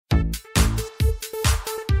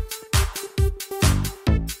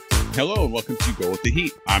Hello and welcome to Go With The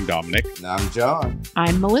Heat. I'm Dominic. And I'm John.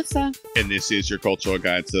 I'm Melissa. And this is your cultural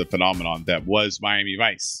guide to the phenomenon that was Miami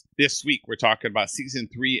Vice. This week, we're talking about Season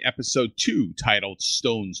 3, Episode 2, titled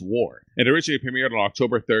Stone's War. It originally premiered on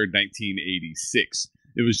October 3rd, 1986.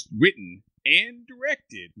 It was written and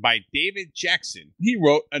directed by David Jackson. He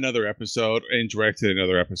wrote another episode and directed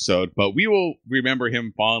another episode, but we will remember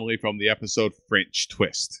him fondly from the episode French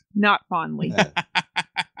Twist. Not fondly.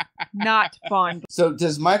 Not fond. So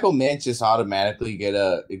does Michael Mann just automatically get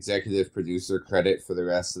a executive producer credit for the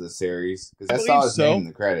rest of the series? Because I saw his name in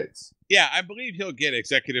the credits. Yeah, I believe he'll get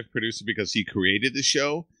executive producer because he created the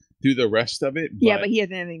show. Do the rest of it. Yeah, but he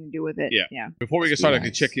has anything to do with it. Yeah. Before we get started, I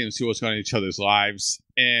can check in and see what's going on in each other's lives.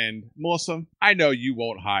 And Melissa, I know you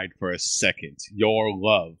won't hide for a second your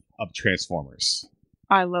love of Transformers.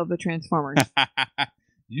 I love the Transformers.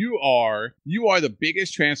 You are the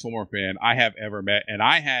biggest Transformer fan I have ever met, and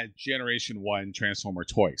I had Generation 1 Transformer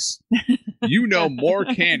toys. You know more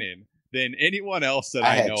canon than anyone else that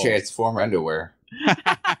I know. I had Transformer underwear.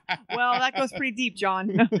 Well, that goes pretty deep,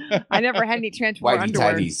 John. I never had any Transformer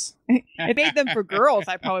underwear. Tighties. If I made them for girls,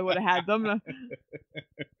 I probably would have had them.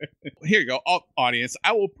 Here you go, audience.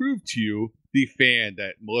 I will prove to you the fan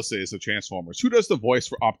that Melissa is of Transformers. Who does the voice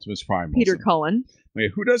for Optimus Prime? Peter Melissa? Cullen. Wait,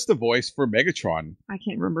 who does the voice for Megatron? I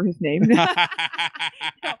can't remember his name. No,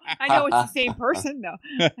 I know it's the same person. No,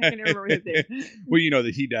 I can't remember his name. Well, you know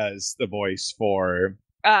that he does the voice for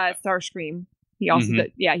Starscream. He also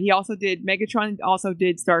did, he also did Megatron. Also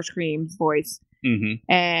did Starscream's voice,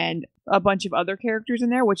 and a bunch of other characters in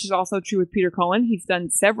there, which is also true with Peter Cullen. He's done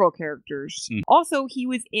several characters. Also, he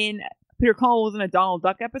was in. Peter Cullen was in a Donald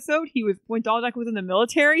Duck episode. When Donald Duck was in the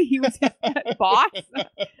military, he was his boss. I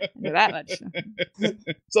know that much.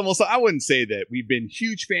 So, Melissa, I wouldn't say that we've been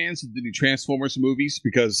huge fans of the new Transformers movies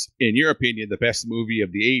because, in your opinion, the best movie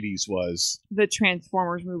of the 80s was... the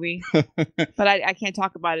Transformers movie. But I can't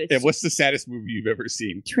talk about it. And what's the saddest movie you've ever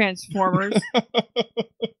seen? Transformers.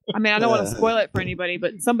 I mean, I don't want to spoil it for anybody,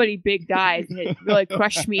 but somebody big dies and it really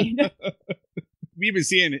crushed me. We've been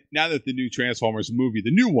seeing, now that the new Transformers movie,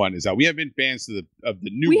 the new one is out, we have been fans of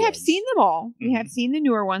the new We ones. have seen them all. We have seen the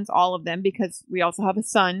newer ones, all of them, because we also have a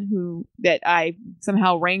son that I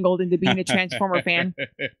somehow wrangled into being a Transformer fan.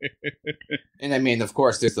 And I mean, of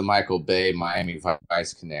course, there's the Michael Bay Miami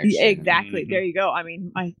Vice connection. Yeah, exactly. There you go. I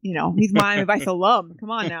mean, he's Miami Vice alum.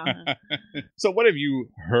 Come on now. So what have you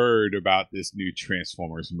heard about this new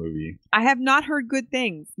Transformers movie? I have not heard good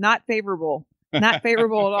things. Not favorable. Not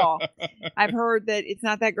favorable at all. I've heard that it's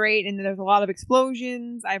not that great and there's a lot of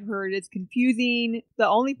explosions. I've heard it's confusing. The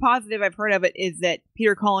only positive I've heard of it is that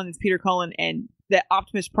Peter Cullen is Peter Cullen and that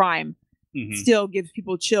Optimus Prime still gives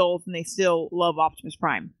people chills and they still love Optimus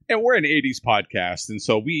Prime. And we're an 80s podcast, and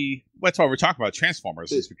so that's why we're talking about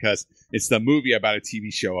Transformers, is because it's the movie about a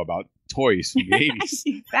TV show about toys from the 80s.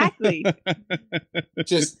 Exactly.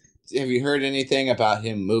 Just, have you heard anything about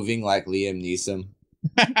him moving like Liam Neeson?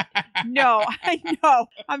 No, I know.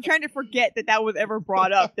 I'm trying to forget that was ever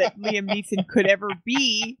brought up, that Liam Neeson could ever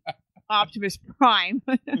be Optimus Prime.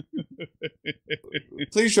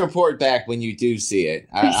 Please report back when you do see it.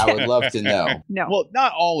 I would love to know. No. Well,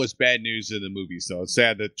 not all is bad news in the movies, though. It's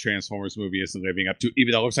sad that Transformers movie isn't living up to,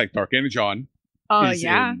 even though it looks like Dark Energy John is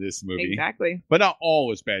in this movie. Exactly. But not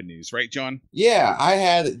all is bad news, right, John? Yeah, I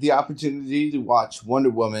had the opportunity to watch Wonder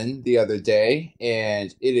Woman the other day,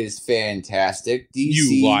 and it is fantastic. DC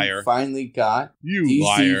You liar. Finally got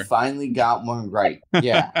one right.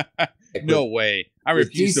 Yeah. No way. I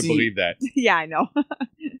refuse to believe that. Yeah, I know.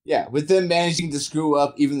 Yeah, with them managing to screw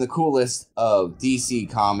up even the coolest of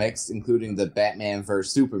DC comics, including the Batman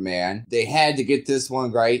vs. Superman, they had to get this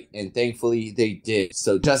one right, and thankfully they did.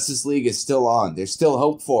 So Justice League is still on. There's still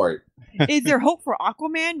hope for it. Is there hope for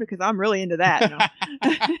Aquaman? Because I'm really into that.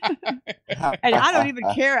 And I don't even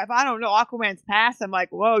care if I don't know Aquaman's past. I'm like,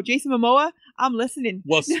 whoa, Jason Momoa, I'm listening.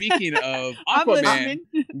 Well, speaking of Aquaman,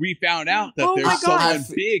 we found out that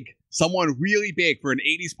there's someone really big for an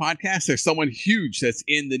 80s podcast. There's someone huge that's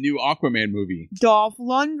in the new Aquaman movie. Dolph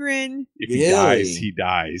Lundgren. If he dies, he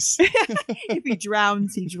dies. If he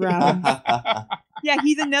drowns, he drowns. Yeah,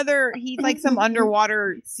 he's like some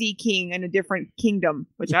underwater sea king in a different kingdom,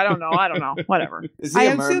 which I don't know. Whatever. I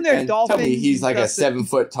assume there's dolphins. Tell me he's like a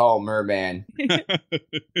 7-foot tall merman.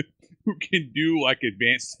 Who can do like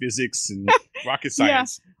advanced physics and rocket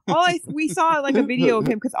science. Yeah. we saw like a video of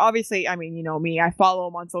him because obviously, I mean, you know me, I follow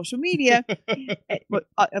him on social media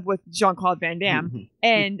with Jean-Claude Van Damme,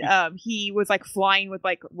 and he was like flying with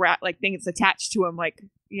like things attached to him, like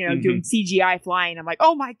doing CGI flying. I'm like,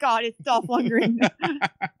 oh my god, it's Dolph Lundgren.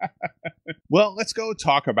 Well, let's go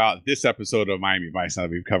talk about this episode of Miami Vice now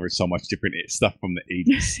that we've covered so much different stuff from the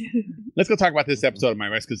 80s. Let's go talk about this episode of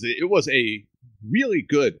Miami Vice because it was a really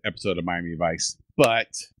good episode of Miami Vice, but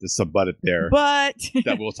there's some but there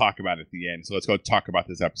that we'll talk about at the end. So let's go talk about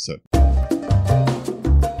this episode.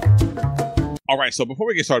 All right, so before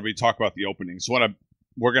we get started, we talk about the openings.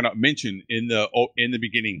 We're gonna mention in the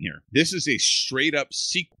beginning here. This is a straight up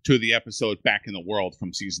sequel to the episode Back in the World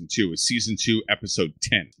from season 2. It's season 2, episode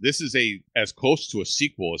 10. This is as close to a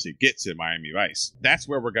sequel as it gets in Miami Vice. That's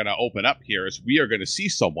where we're gonna open up here. Is we are gonna see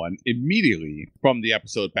someone immediately from the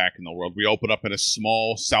episode Back in the World. We open up in a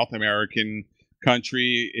small South American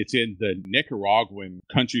country. It's in the Nicaraguan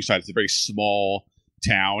countryside. It's a very small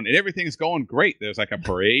town, and everything's going great. There's like a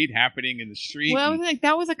parade happening in the street. Well,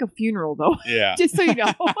 that was like a funeral, though. Yeah. Just so you know.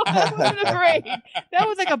 It wasn't a parade. That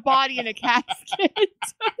was like a body in a casket.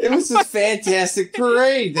 It was a fantastic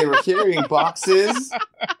parade. They were carrying boxes.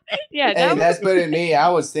 Yeah, that's better than me. I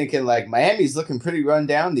was thinking like Miami's looking pretty run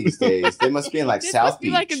down these days. They must be in like South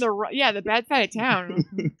Beach. Like in the bad side of town.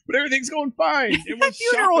 But everything's going fine. That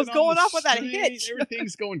funeral was going off without a hitch.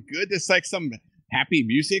 Everything's going good. There's like some happy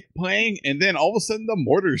music playing, and then all of a sudden the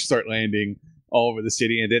mortars start landing all over the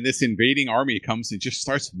city, and then this invading army comes and just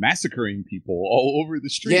starts massacring people all over the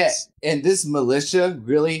streets. Yeah, and this militia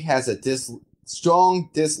really has a strong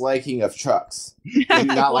disliking of trucks. They do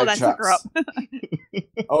not like trucks.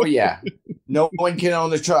 Oh yeah, no one can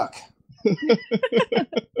own a truck.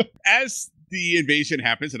 As the invasion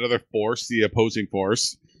happens, another force, the opposing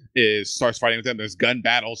force, starts fighting with them. There's gun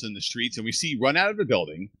battles in the streets, and we see run out of the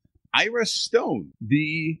building Ira Stone,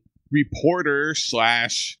 the reporter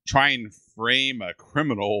 / try and frame a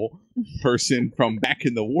criminal person from Back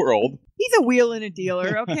in the World. He's a wheel and a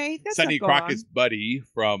dealer, okay? That's Sonny Crockett's buddy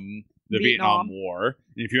from the Vietnam War.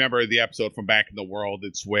 And if you remember the episode from Back in the World,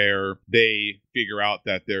 it's where they figure out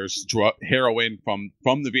that there's heroin from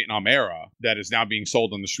the Vietnam era that is now being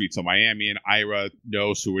sold on the streets of Miami, and Ira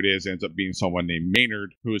knows who it is. Ends up being someone named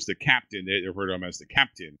Maynard, who is the captain. They refer to him as the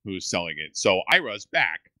captain who's selling it. So Ira's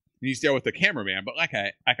back. And he's there with the cameraman, but like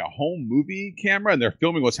a home movie camera, and they're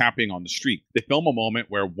filming what's happening on the street. They film a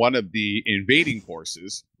moment where one of the invading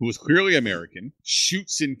forces, who is clearly American,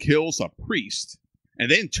 shoots and kills a priest,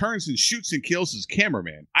 and then turns and shoots and kills his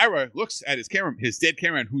cameraman. Ira looks at his dead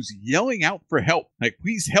cameraman, who's yelling out for help. Like,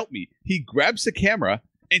 please help me. He grabs the camera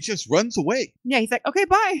and just runs away. Yeah, he's like, okay,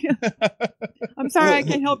 bye. I'm sorry, I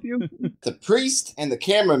can't help you. The priest and the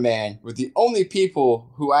cameraman were the only people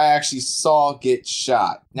who I actually saw get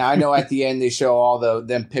shot. Now, I know at the end they show all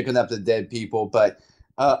them picking up the dead people, but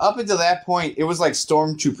up until that point, it was like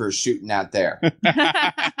stormtroopers shooting out there.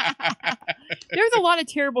 There's a lot of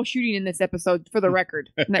terrible shooting in this episode, for the record.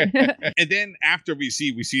 And then after we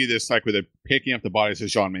see this, like with picking up the bodies,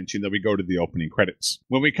 as Sean mentioned, that we go to the opening credits.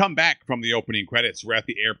 When we come back from the opening credits, we're at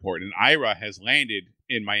the airport, and Ira has landed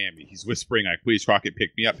in Miami. He's whispering, like, please, Crockett,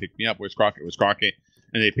 pick me up. Where's Crockett?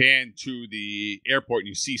 And they pan to the airport, and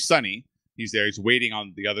you see Sonny. He's there. He's waiting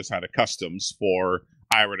on the other side of customs for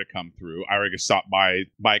Ira to come through. Ira gets stopped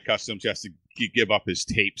by customs. He has to give up his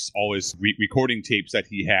tapes, all his recording tapes that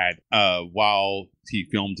he had while he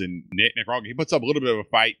filmed in Nicaragua. He puts up a little bit of a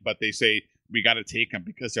fight, but they say we got to take him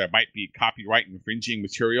because there might be copyright infringing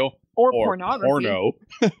material or pornography. Porno.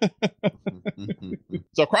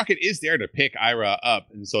 So Crockett is there to pick Ira up,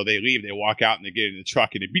 and so they leave. They walk out and they get in the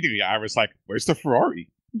truck, and immediately Ira's like, "Where's the Ferrari?"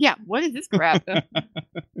 Yeah, what is this crap?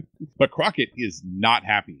 But Crockett is not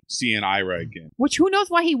happy seeing Ira again. Which, who knows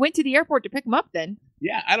why he went to the airport to pick him up then?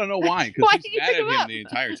 Yeah, I don't know why, because he's mad at him the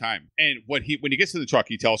entire time. And when he gets to the truck,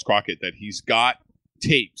 he tells Crockett that he's got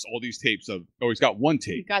tapes, all these tapes he's got one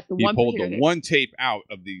tape. He pulled the one tape out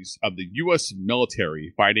of the U.S.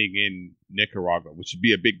 military fighting in Nicaragua, which would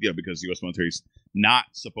be a big deal because the U.S. military is not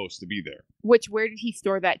supposed to be there. Where did he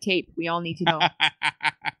store that tape? We all need to know.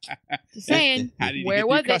 Just saying. How did he where get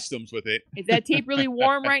was through customs with it? Is that tape really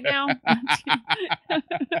warm right now?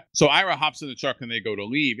 So Ira hops in the truck and they go to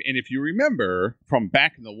leave. And if you remember from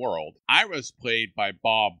Back in the World, Ira's played by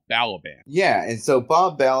Bob Balaban. Yeah, and so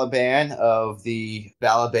Bob Balaban of the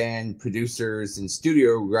Balaban producers and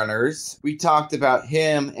studio runners, we talked about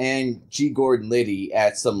him and G. Gordon Liddy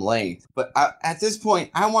at some length. But at this point,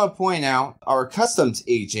 I want to point out our customs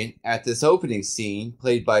agent at this opening scene,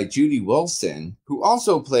 played by Judy Wilson, who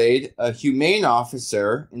also played a humane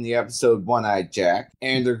officer in the episode One-Eyed Jack,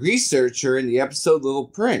 and a researcher in the episode Little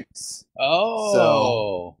Prince.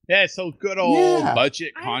 Oh, so good old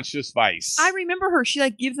budget conscious Vice. I remember her. She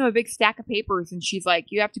like gives them a big stack of papers, and she's like,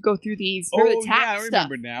 "You have to go through these for the tax I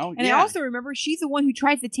remember now. And I also remember she's the one who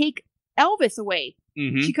tries to take Elvis away.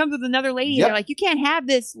 Mm-hmm. She comes with another lady. And they're like, "You can't have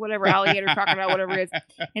this, whatever alligator, crocodile, whatever it is,"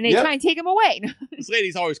 and they try and take him away. This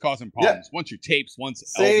lady's always causing problems. Once your tapes, once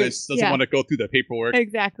Elvis doesn't want to go through the paperwork.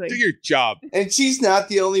 Exactly. Do your job. And she's not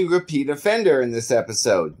the only repeat offender in this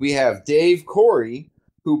episode. We have Dave Corey,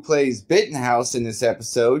 who plays Bittenhouse in this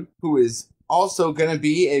episode, who is also going to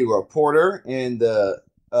be a reporter in the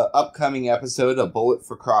upcoming episode of Bullet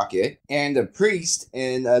for Crockett, and a priest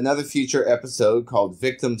in another future episode called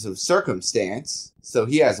Victims of Circumstance. So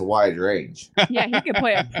he has a wide range. Yeah, he can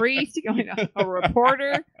play a priest, he can play a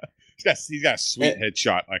reporter. He's got a sweet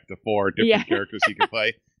headshot, like the 4 different characters he can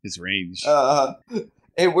play. His range.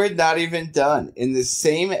 And we're not even done. In the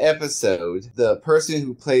same episode, the person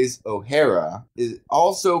who plays O'Hara is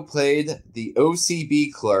also played the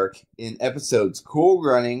OCB clerk in episodes Cool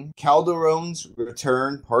Running, Calderon's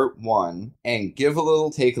Return Part 1, and Give a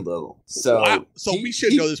Little, Take a Little. So, we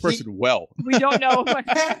should know this person well. We don't know.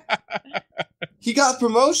 He got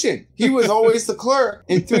promotion. He was always the clerk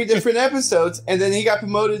in 3 different episodes, and then he got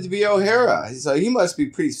promoted to be O'Hara. So he must be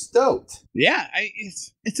pretty stoked. Yeah,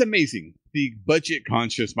 it's amazing. The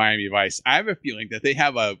budget-conscious Miami Vice. I have a feeling that they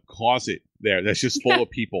have a closet there that's just full of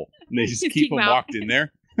people, and they just keep them locked in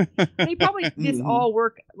there. They probably just all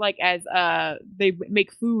work like as they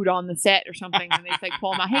make food on the set or something, and they just like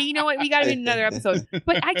pull them out. Hey, you know what? We got to be in another episode.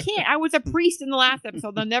 But I can't. I was a priest in the last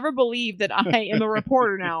episode. They'll never believe that I am a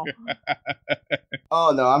reporter now.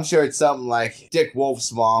 Oh no, I'm sure it's something like Dick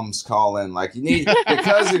Wolf's mom's calling. Like, your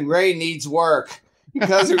cousin Ray needs work. Your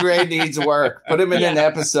cousin Ray needs work. Put him in an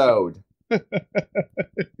episode.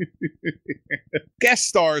 Guest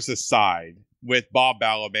stars aside, with Bob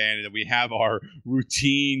Balaban, and we have our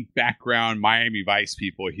routine background Miami Vice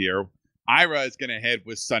people here. Ira is going to head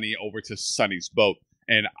with Sonny over to Sonny's boat,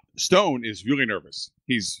 and Stone is really nervous.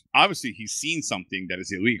 He's seen something that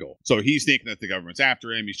is illegal, so he's thinking that the government's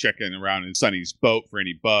after him. He's checking around in Sonny's boat for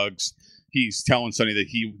any bugs. He's telling Sonny that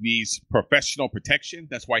he needs professional protection.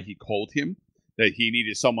 That's why he called him. That he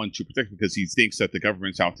needed someone to protect him because he thinks that the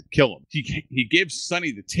government's out to kill him. He gives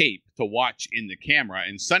Sonny the tape to watch in the camera,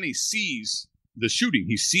 and Sonny sees the shooting.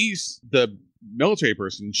 He sees the military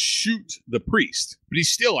person shoot the priest, but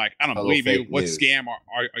he's still like, I don't believe you. What scam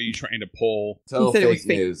are you trying to pull? Total fake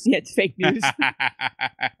news. Yeah, it's fake news.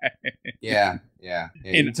 Yeah.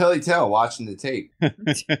 And you totally tell watching the tape.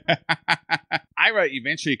 Ira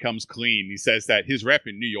eventually comes clean. He says that his rep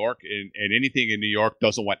in New York and anything in New York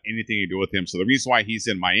doesn't want anything to do with him. So the reason why he's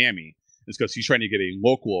in Miami is because he's trying to get a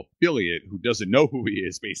local affiliate who doesn't know who he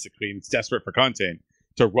is, basically, and is desperate for content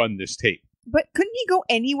to run this tape. But couldn't he go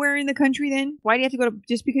anywhere in the country then? Why do you have to go to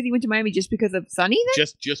just because he went to Miami just because of Sonny then?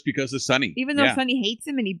 Just because of Sonny. Even though Sonny hates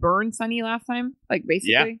him and he burned Sonny last time? Like,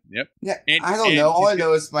 basically? Yeah, yep. Yeah, I don't know. All I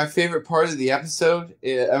know is my favorite part of the episode,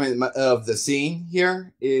 of the scene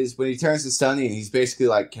here, is when he turns to Sonny and he's basically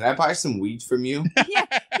like, "Can I buy some weed from you?" Yeah.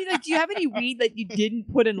 He's like, "Do you have any weed that you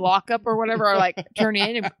didn't put in lockup or whatever, or like turn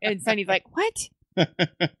in?" And Sonny's like, "What?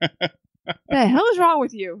 The hell is wrong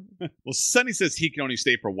with you?" Well, Sonny says he can only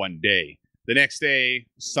stay for 1 day. The next day,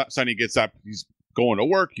 Sonny gets up. He's going to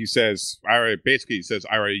work. He says, Ira,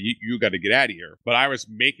 you got to get out of here. But Ira's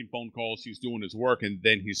making phone calls. He's doing his work, and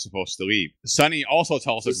then he's supposed to leave. Sonny also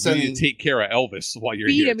tells us you need to take care of Elvis while you're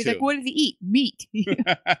here, him. He's like, what does he eat? Meat.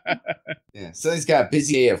 Yeah, Sonny's got a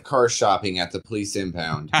busy day of car shopping at the police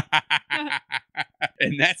impound.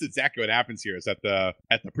 And that's exactly what happens here. Is at the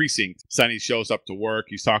precinct, Sonny shows up to work.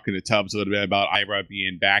 He's talking to Tubbs a little bit about Ira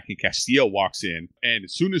being back, and Castillo walks in. And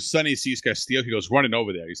as soon as Sonny sees Castillo, he goes running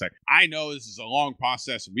over there. He's like, "I know this is a long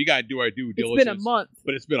process, and we got to do our due diligence. It's been a month.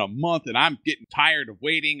 But it's been a month, and I'm getting tired of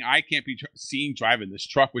waiting. I can't be seen driving this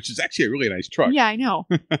truck," which is actually a really nice truck. Yeah, I know.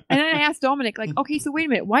 And then I asked Dominic, like, okay, so wait a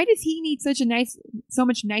minute. Why does he need so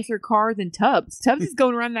much nicer car than Tubbs? Tubbs is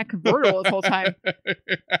going around that convertible this whole time.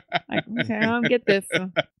 Like, okay, I don't get this.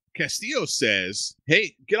 Castillo says,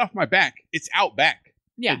 "Hey, get off my back. It's out back."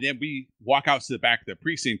 Yeah. And then we walk out to the back of the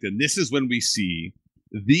precinct, and this is when we see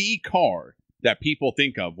the car that people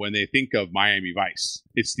think of when they think of Miami Vice.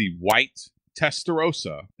 It's the white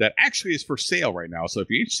Testarossa that actually is for sale right now. So if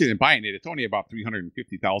you're interested in buying it, it's only about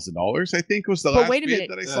 $350,000, I think was the last wait a minute,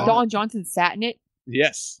 bid that I saw. Don Johnson sat in it?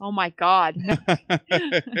 Yes. Oh my God.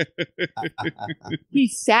 He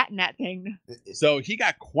sat in that thing. So he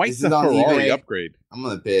got quite the Ferrari upgrade. I'm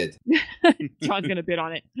going to bid. John's going to bid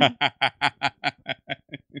on it.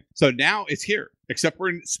 So now it's here, except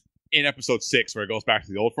we're in episode 6 where it goes back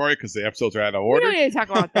to the old Ferrari because the episodes are out of We order. don't need to talk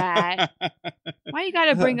about that. Why you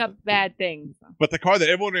gotta bring up bad things? But the car that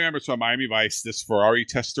everyone remembers from Miami Vice, this Ferrari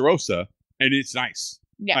Testarossa, and it's nice.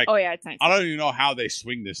 Yeah. Like, Oh yeah, it's nice. I don't even know how they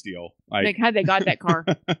swing this deal. Like how they got that car.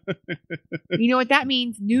 You know what that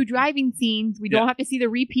means? New driving scenes. We don't have to see the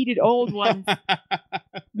repeated old ones.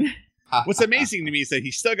 What's amazing to me is that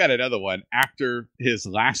he still got another one after his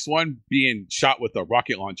last one being shot with a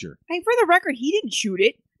rocket launcher. Hey, for the record, he didn't shoot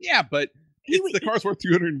it. Yeah, but the car's worth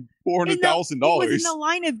 $400,000. It was in the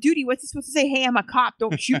line of duty. What's he supposed to say? Hey, I'm a cop.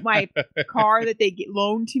 Don't shoot my car that they get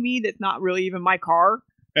loaned to me. That's not really even my car.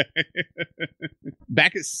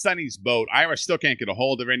 Back at Sonny's boat, Ira still can't get a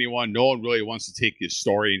hold of anyone. No one really wants to take his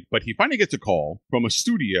story, but he finally gets a call from a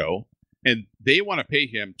studio, and they want to pay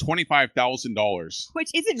him $25,000.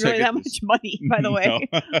 Which isn't really that much money, by the way.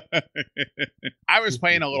 Ira's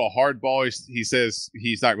playing a little hardball. He says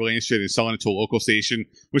he's not really interested in selling it to a local station,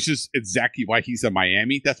 which is exactly why he's in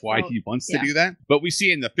Miami. That's why he wants to do that. But we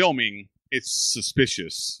see in the filming, it's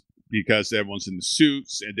suspicious, because everyone's in the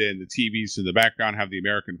suits, and then the TVs in the background have the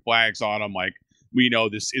American flags on them. Like, we know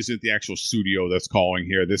this isn't the actual studio that's calling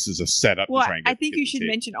here. This is a setup. Well, to try and I think you should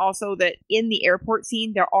mention also that in the airport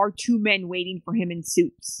scene, there are 2 men waiting for him in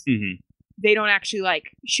suits. Mm-hmm. They don't actually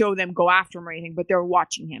show them go after him or anything, but they're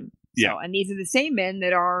watching him. Yeah. So, and these are the same men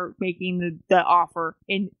that are making the offer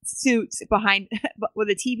in suits behind with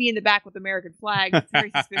a TV in the back with American flags. It's very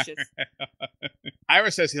suspicious.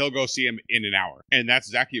 Ira says he'll go see him in an hour. And that's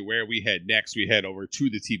exactly where we head next. We head over to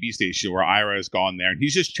the TV station where Ira has gone there. And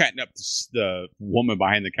he's just chatting up the woman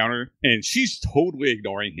behind the counter. And she's totally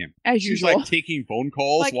ignoring him. As she's usual. Taking phone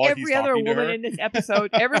calls while he's every other talking to woman her. in this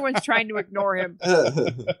episode, everyone's trying to ignore him.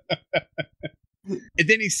 And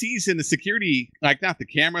then he sees in the security, not the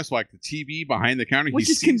cameras, the TV behind the counter. Which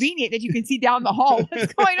is convenient that you can see down the hall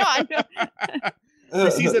what's going on. He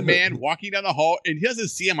sees a man walking down the hall, and he doesn't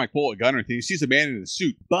see him pull a gun or anything. He sees a man in a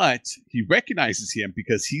suit, but he recognizes him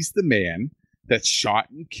because he's the man that shot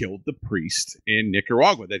and killed the priest in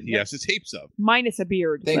Nicaragua that he has the tapes of. Minus a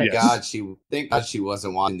beard. Thank God she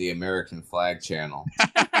wasn't watching the American flag channel.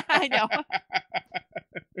 I know.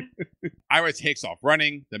 Ira takes off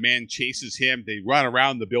running. The man chases him. They run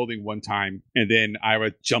around the building one time, and then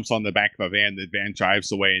Ira jumps on the back of a van. The van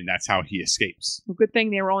drives away, and that's how he escapes. Well, good thing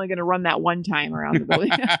they were only going to run that one time around the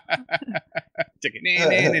building.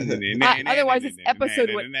 Otherwise, this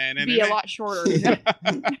episode would be a lot shorter.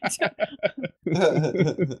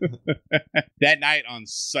 That night on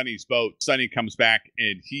Sonny's boat, Sonny comes back,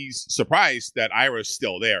 and he's surprised that Ira's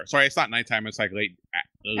still there. Sorry, it's not nighttime. It's late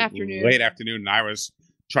afternoon, and Ira's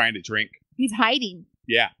trying to drink. He's hiding.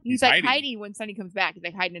 Yeah. He's hiding when Sonny comes back.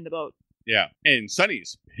 He's hiding in the boat. Yeah. And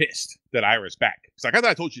Sonny's pissed that Ira's back. He's like, I thought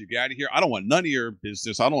I told you to get out of here. I don't want none of your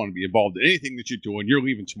business. I don't want to be involved in anything that you're doing. You're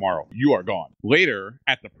leaving tomorrow. You are gone. Later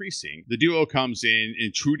at the precinct, the duo comes in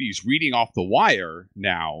and Trudy's reading off the wire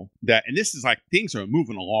now and this is things are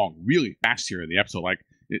moving along really fast here in the episode.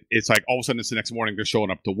 It's all of a sudden it's the next morning. They're showing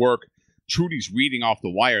up to work. Trudy's reading off the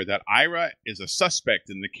wire that Ira is a suspect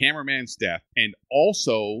in the cameraman's death. And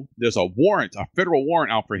also there's a federal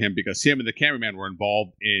warrant out for him because him and the cameraman were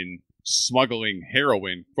involved in smuggling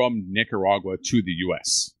heroin from Nicaragua to the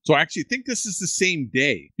U.S. So I actually think this is the same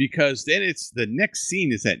day because then the next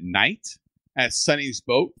scene is at night at Sonny's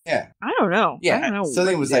boat. Yeah. I don't know. Yeah. I don't know.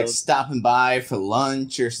 Sonny was stopping by for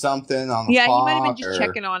lunch or something on the he clock, might have been just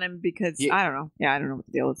checking on him because I don't know. Yeah, I don't know what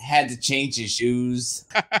the deal is. Had to change his shoes.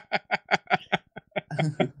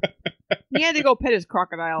 He had to go pet his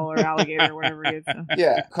crocodile or alligator or whatever it is. So.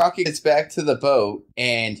 Yeah, Crockett gets back to the boat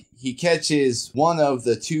and he catches one of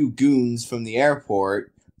the 2 goons from the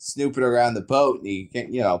airport snooping around the boat, and he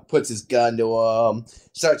puts his gun to him,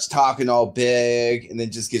 starts talking all big, and then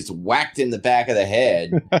just gets whacked in the back of the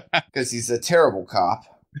head because he's a terrible cop.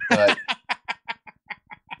 But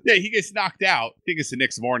yeah, he gets knocked out. I think it's the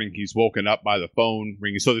next morning he's woken up by the phone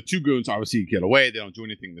ringing. So the 2 goons obviously get away. They don't do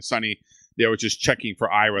anything to Sonny. They were just checking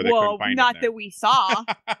for Ira. They couldn't find him not there. that we saw.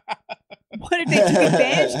 What if they took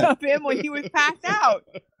advantage of him when he was passed out?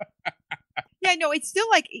 Yeah, no, it's still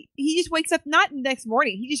he just wakes up not the next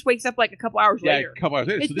morning. He just wakes up a couple hours later. A couple hours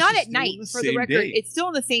later. It's not at night, for the record. Day. It's still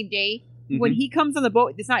on the same day. Mm-hmm. When he comes on the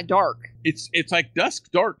boat, it's not dark. It's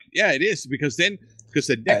dusk dark. Yeah, it is because the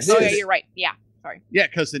next. Oh, yeah, you're right. Yeah, sorry. Yeah,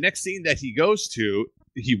 because the next scene that he goes to,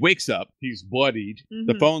 he wakes up. He's bloodied.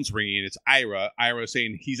 Mm-hmm. The phone's ringing. It's Ira. Ira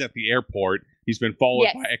saying he's at the airport. He's been followed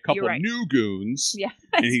by a couple new goons. Yeah,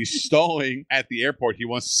 and he's stalling at the airport. He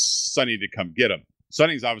wants Sonny to come get him.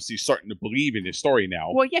 Sonny's obviously starting to believe in his story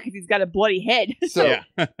now. Well, yeah, because he's got a bloody head.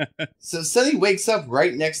 So Sonny wakes up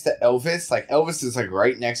right next to Elvis. Elvis is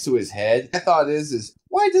right next to his head. My thought is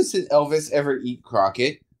why doesn't Elvis ever eat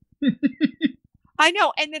Crockett? I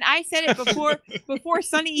know, and then I said it before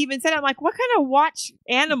Sonny even said it. I'm like, what kind of watch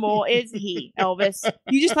animal is he, Elvis?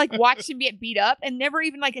 You just like watched him get beat up and never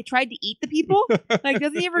even like tried to eat the people? Like,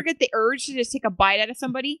 doesn't he ever get the urge to just take a bite out of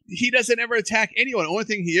somebody? He doesn't ever attack anyone. The only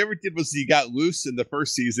thing he ever did was he got loose in the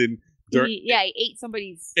first season. He ate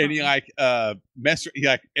somebody's. And he like he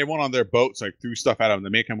like everyone on their boats like threw stuff at him to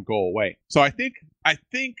make him go away. So I think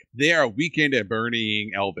they are weekend at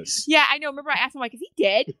burying Elvis. Yeah, I know. Remember, I asked him like, "Is he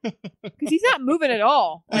dead?" Because he's not moving at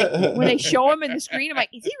all. Like when they show him in the screen, I'm like,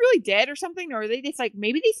 "Is he really dead or something?" Or are they just like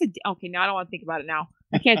maybe they said, "Okay, now I don't want to think about it now.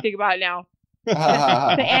 I can't think about it now." The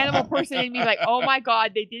animal person in me like, "Oh my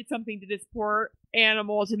God, they did something to this poor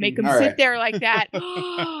animal to make him sit there like that."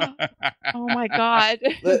 Oh my God.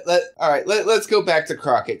 Let's go back to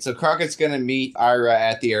Crockett. So Crockett's gonna meet Ira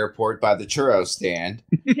at the airport by the churro stand.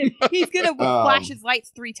 He's gonna flash his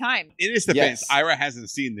lights 3 times. In his defense, Ira hasn't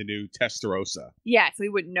seen the new Testarossa. Yeah, so he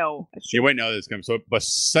wouldn't know. He wouldn't know this coming. So, but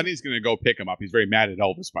Sonny's gonna go pick him up. He's very mad at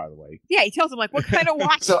Elvis, by the way. Yeah, he tells him like, "What kind of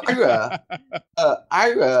watch?" So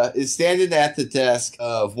Ira is standing at the desk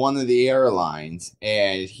of one of the airlines,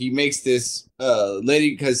 and he makes this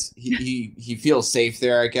lady, because he feels safe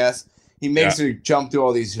there, I guess. He makes her jump through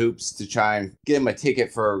all these hoops to try and get him a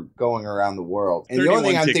ticket for going around the world. And the only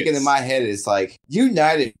thing I'm thinking in my head is like,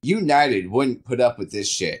 United wouldn't put up with this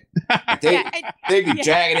shit. They'd be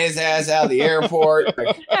dragging his ass out of the airport.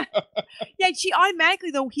 Yeah, she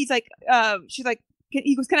automatically though, she's like,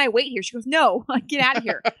 he goes, "Can I wait here?" She goes, "No, get out of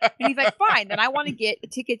here." And he's like, "Fine, then I want to get a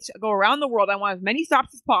ticket to go around the world. I want as many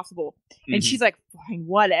stops as possible." And she's like, "Fine,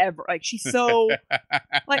 whatever." Like, she's so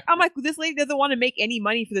like, I'm like, this lady doesn't want to make any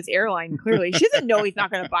money for this airline. Clearly, she doesn't know he's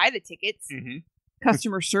not going to buy the tickets.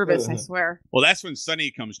 Customer service, I swear. Well, that's when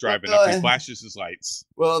Sonny comes driving up. He flashes his lights.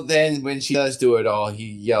 Well, then when she does do it all, he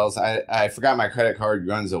yells, I forgot my credit card,"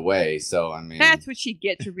 runs away. So, I mean... That's what she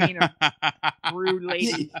gets for being a rude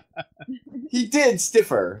lady. He did stiff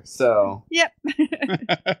her, so... Yep.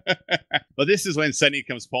 But this is when Sonny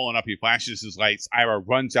comes pulling up. He flashes his lights. Ira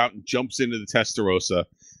runs out and jumps into the Testarossa.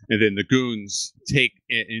 And then the goons take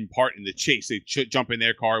in part in the chase. They jump in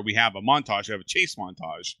their car. We have a montage. We have a chase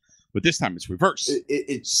montage. But this time it's reversed.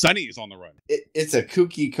 Sonny is on the run. It's a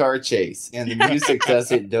kooky car chase, and the music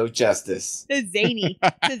does it no justice. It's a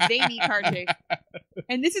zany car chase.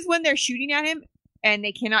 And this is when they're shooting at him, and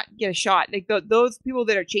they cannot get a shot. Like those people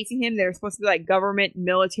that are chasing him, that are supposed to be like government,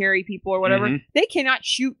 military people or whatever, they cannot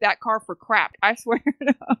shoot that car for crap. I swear.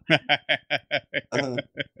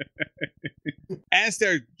 As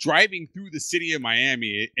they're driving through the city of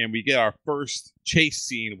Miami, and we get our first chase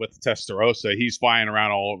scene with the Testarossa, he's flying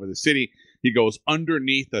around all over the city. He goes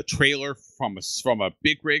underneath a trailer from a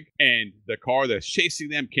big rig, and the car that's chasing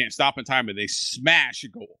them can't stop in time, and they smash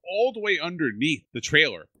and go all the way underneath the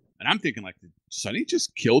trailer. And I'm thinking, like, did Sonny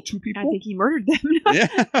just kill 2 people? I think he murdered them.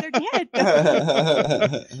 Yeah. They're dead.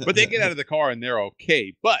 But they get out of the car and they're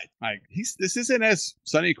okay. But like, this isn't as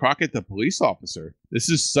Sonny Crockett, the police officer. This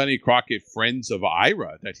is Sonny Crockett, friends of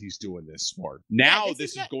Ira, that he's doing this for. Now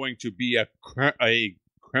this is going to be a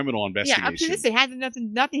criminal investigation. Yeah, up to this, it hasn't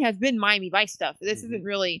nothing has been Miami Vice stuff. This isn't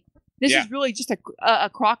really. This is really just a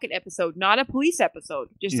Crockett episode, not a police episode,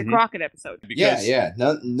 just a Crockett episode. Because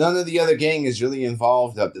none of the other gang is really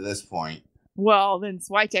involved up to this point. Well, then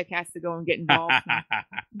Switek has to go and get involved.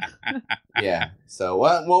 Yeah. So,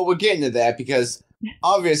 well, we're getting to that because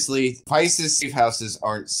obviously Vice's safe houses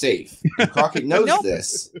aren't safe. And Crockett knows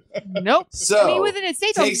this. Nope. So he was in a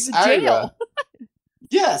safe house to jail.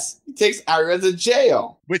 Yes, he takes Ira to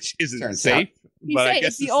jail, which isn't safe. But I guess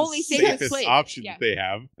it's the only safest option that they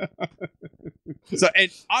have. So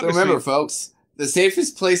remember, folks, the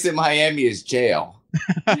safest place in Miami is jail.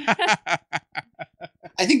 I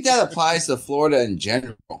think that applies to Florida in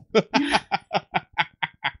general.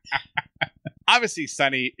 Obviously,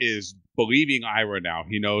 Sonny is believing Ira now.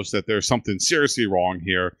 He knows that there's something seriously wrong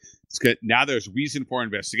here. Now there's reason for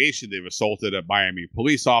investigation. They've assaulted a Miami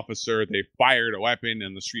police officer. They fired a weapon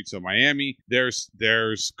in the streets of Miami. There's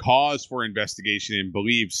cause for investigation and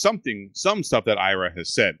believes some stuff that Ira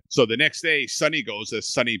has said. So the next day, Sonny goes as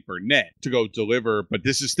Sonny Burnett to go deliver. But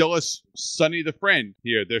this is still as Sonny the friend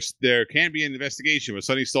here. There can be an investigation, but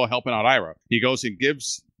Sonny's still helping out Ira. He goes and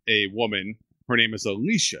gives a woman. Her name is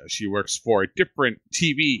Alicia. She works for a different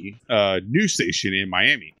TV news station in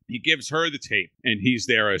Miami. He gives her the tape, and he's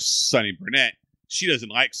there as Sonny Burnett. She doesn't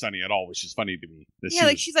like Sonny at all, which is funny to me.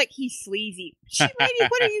 She's like, he's sleazy. Lady,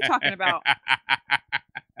 what are you talking about?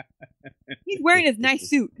 He's wearing his nice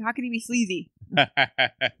suit. How can he be sleazy?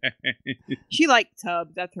 She liked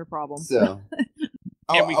Tubbs. That's her problem. So,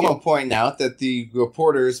 I want to point out that the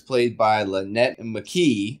reporter is played by Lynette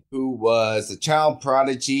McKee, who was a child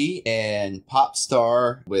prodigy and pop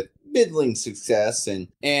star with middling success and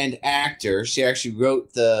actor. She actually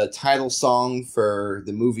wrote the title song for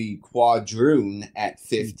the movie Quadroon at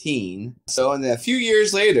 15. So, and then a few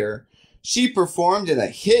years later, she performed in a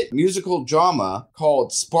hit musical drama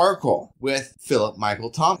called Sparkle with Philip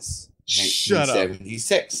Michael Thomas. Shut up.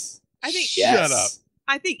 1976. I think. Yes. Shut up.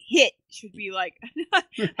 I think hit should be like.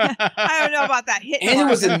 I don't know about that hit. And part. it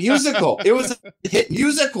was a musical. It was a hit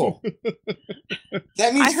musical.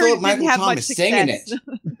 That means Philip Michael Thomas sang in it.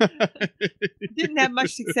 Didn't have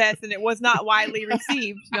much success, and it was not widely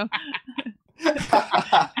received. No.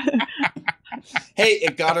 Hey,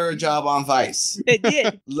 it got her a job on Vice. It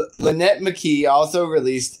did. Lynette McKee also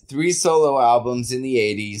released 3 solo albums in the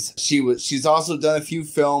 80s. She's also done a few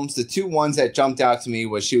films. The 2 ones that jumped out to me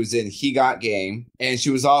was she was in He Got Game, and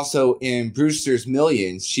she was also in Brewster's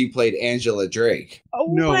Millions. She played Angela Drake. Oh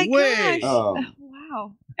No my way. gosh.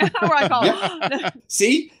 Wow.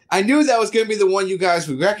 See? I knew that was going to be the one you guys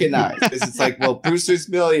would recognize. Because it's like, well, Brewster's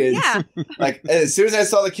Millions. Yeah. Like, as soon as I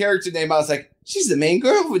saw the character name, I was like, she's the main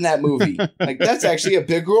girl in that movie. Like, that's actually a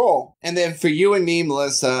big role. And then for you and me,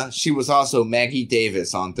 Melissa, she was also Maggie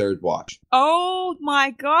Davis on Third Watch. Oh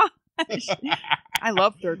my gosh. I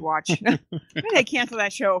love Third Watch. Why did they cancel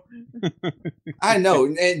that show? I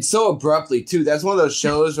know, and so abruptly too. That's one of those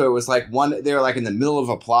shows where it was like they were like in the middle of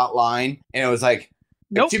a plot line, and it was like,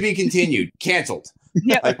 nope. To be continued, canceled.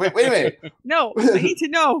 Yeah. Like, wait a minute. No, I need to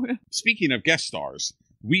know. Speaking of guest stars,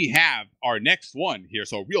 we have our next one here.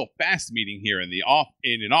 So a real fast meeting here in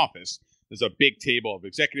an office. There's a big table of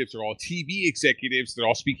executives. They're all TV executives. They're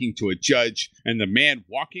all speaking to a judge, and the man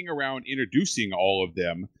walking around introducing all of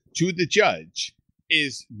them to the judge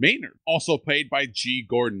is Maynard, also played by G.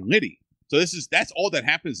 Gordon Liddy. So that's all that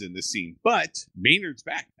happens in this scene. But Maynard's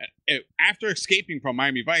back. After escaping from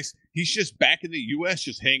Miami Vice, he's just back in the U.S.,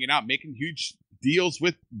 just hanging out, making huge deals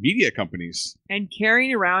with media companies. And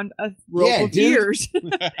carrying around a rope of ears. What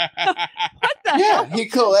the hell? He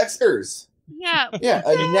collects ears. Yeah. Yeah,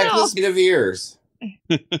 a necklace made of ears.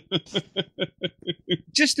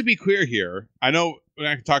 Just to be clear here, I know we're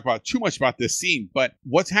not going to talk about too much about this scene, but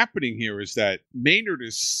what's happening here is that Maynard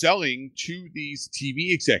is selling to these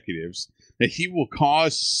TV executives that he will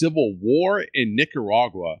cause civil war in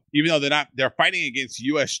Nicaragua, even though they're fighting against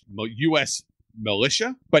U.S.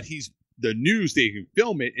 militia, but the news, they can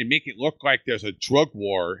film it and make it look like there's a drug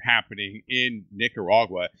war happening in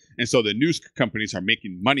Nicaragua. And so the news companies are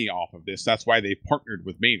making money off of this. That's why they partnered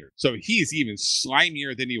with Maynard. So he's even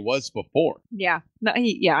slimier than he was before. Yeah. No,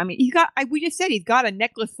 we just said he's got a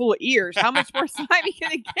necklace full of ears. How much more slimy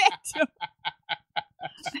can it get?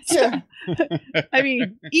 Yeah. I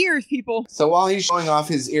mean, ears, people. So while he's showing off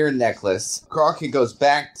his ear necklace, Crockett goes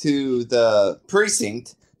back to the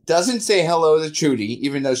precinct, doesn't say hello to Trudy,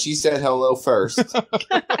 even though she said hello first.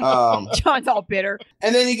 John's all bitter.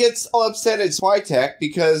 And then he gets all upset at Switek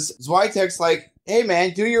because Switek's like, hey,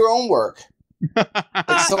 man, do your own work.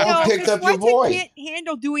 Like someone picked up your boy. Can't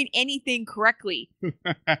handle doing anything correctly.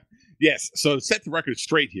 Yes, so to set the record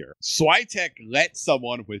straight here, Switek let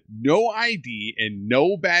someone with no ID and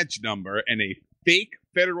no badge number and a fake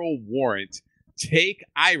federal warrant take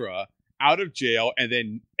Ira out of jail and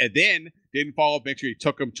then didn't follow up, make sure he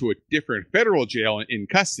took him to a different federal jail in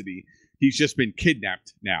custody. He's just been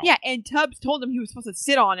kidnapped now. Yeah, and Tubbs told him he was supposed to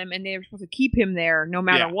sit on him and they were supposed to keep him there no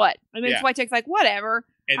matter what. And then Switek's like, whatever.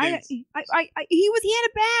 And then, he had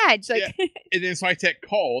a badge. Like, and then Switek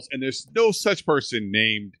calls, and there's no such person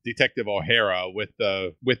named Detective O'Hara with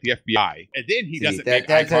the FBI. And then he doesn't make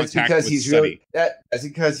eye contact with Sonny. That's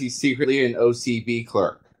because he's secretly an OCB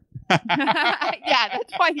clerk. Yeah,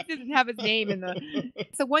 that's why he doesn't have his name in the.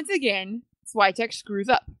 So once again, Switek screws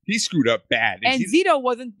up. He screwed up bad, and Zito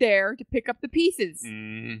wasn't there to pick up the pieces.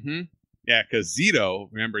 Mm-hmm. Yeah, because Zito,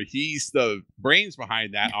 remember, he's the brains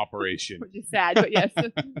behind that operation. Which is sad, but yes.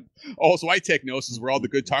 Also, Switek knows where all the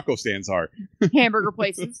good taco stands are. Hamburger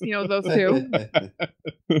places, those two.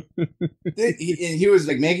 He was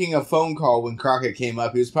like making a phone call when Crockett came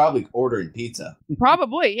up. He was probably ordering pizza.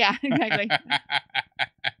 Probably, yeah, exactly.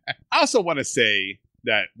 I also want to say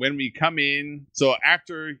that when we come in, so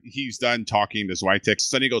after he's done talking to Switek,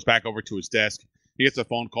 Sonny goes back over to his desk. He gets a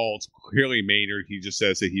phone call. It's clearly Maynard. He just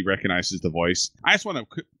says that he recognizes the voice. I just want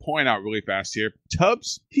to point out really fast here.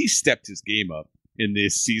 Tubbs, he stepped his game up in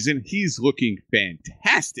this season. He's looking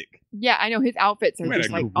fantastic. Yeah, I know his outfits are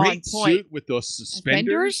just like on point. Suit with those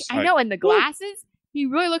suspenders. I know, and the glasses. He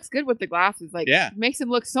really looks good with the glasses. Like, Yeah. makes him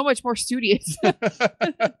look so much more studious.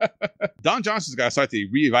 Don Johnson's got to start to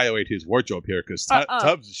reevaluate his wardrobe here because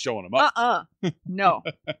Tubbs is showing him up. No.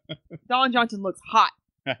 Don Johnson looks hot.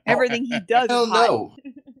 Everything he does is hot.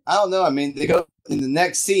 I don't know. I mean, they go in the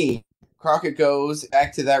next scene. Crockett goes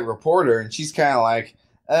back to that reporter, and she's kind of like,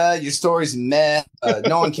 your story's meh.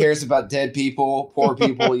 No one cares about dead people, poor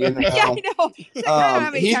people, you know. Yeah, I know.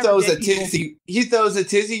 Like, he throws a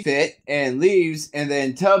tizzy fit and leaves, and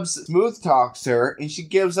then Tubbs smooth talks her, and she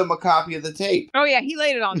gives him a copy of the tape. Oh yeah, he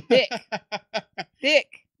laid it on thick. Thick.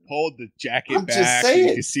 Pulled the jacket I'm back. just And you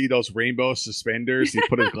saying. can see those rainbow suspenders. He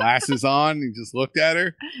put his glasses on. And just looked at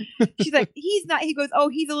her. She's like, he's not. He goes, oh,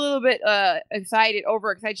 he's a little bit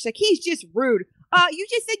overexcited. She's like, he's just rude. You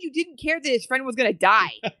just said you didn't care that his friend was gonna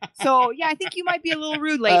die. So yeah, I think you might be a little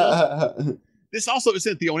rude, lady. This also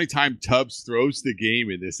isn't the only time Tubbs throws the game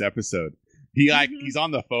in this episode. He's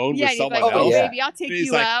on the phone with He's someone like, else. baby, I'll take And he's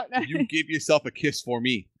you like, out. You give yourself a kiss for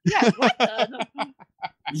me. Yeah, what the?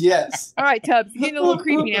 Yes. All right, Tubbs, you're getting a little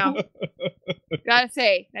creepy now. Gotta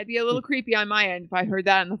say, that'd be a little creepy on my end if I heard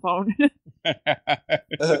that on the phone.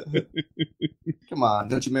 Come on,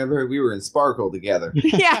 don't you remember we were in Sparkle together?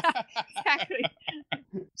 Yeah, exactly.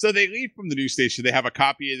 So they leave from the news station. They have a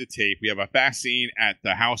copy of the tape. We have a fast scene at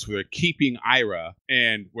the house where they're keeping Ira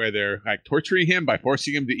and where they're like torturing him by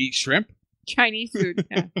forcing him to eat shrimp. Chinese food.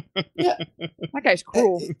 Yeah. Yeah. That guy's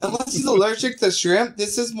cruel. Unless he's allergic to shrimp,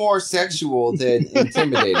 this is more sexual than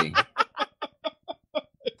intimidating.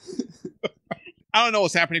 I don't know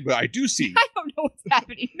what's happening, but I do see. I don't know what's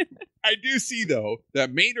happening. I do see, though,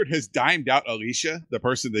 that Maynard has dimed out Alicia, the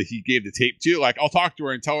person that he gave the tape to. Like, I'll talk to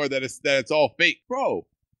her and tell her that it's all fake. Bro,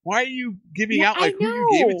 why are you giving out like who you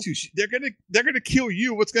gave it to? They're gonna kill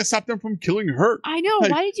you. What's gonna stop them from killing her? I know.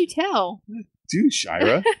 Like, why did you tell? Dude,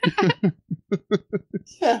 Shira.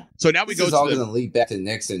 Yeah. So now we This go is all to going to lead back to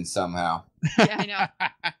Nixon somehow. Yeah, I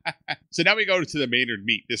know. So now we go to the Maynard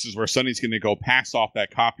meet. This is where Sonny's going to go pass off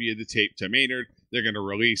that copy of the tape to Maynard. They're going to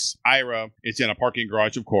release Ira. It's in a parking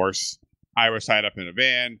garage, of course. Ira's tied up in a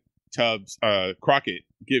van. Crockett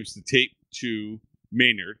gives the tape to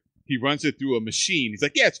Maynard. He runs it through a machine. He's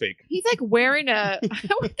like, yeah, it's fake. He's like wearing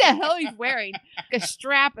what the hell he's wearing? Like a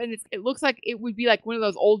strap, and it looks like it would be like one of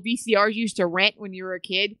those old VCRs you used to rent when you were a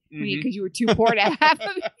kid, because you were too poor to have a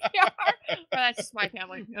VCR. Well, that's just my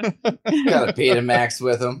family. Got a Betamax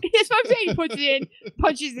with him. That's what I'm saying. He puts it in,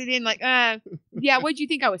 punches it in, like, yeah, what'd you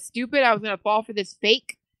think? I was stupid? I was going to fall for this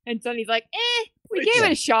fake? And Sonny's like, we gave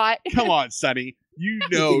it a shot. Come on, Sonny. You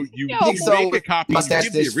know, you No. make So, a copy. Mustache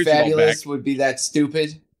You give Dish the original Fabulous back. would be that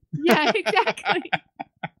stupid. Yeah, exactly.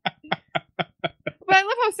 But I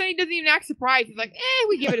love how Sonny doesn't even act surprised. He's like,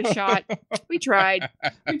 we give it a shot. We tried.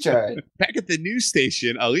 We tried. Back at the news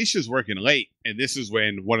station, Alicia's working late, and this is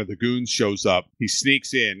when one of the goons shows up. He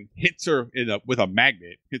sneaks in, hits her with a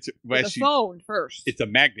magnet. Hits her, With the phone first. It's a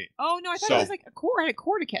magnet. Oh, no, I thought it was like a cord. I had a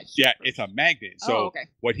cord to catch. Yeah, it's a magnet. So okay.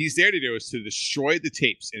 what he's there to do is to destroy the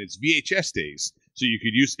tapes, and it's VHS days. So you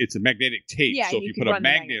could use, it's a magnetic tape. Yeah, so if you you can put a run the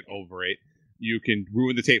magnet over it, you can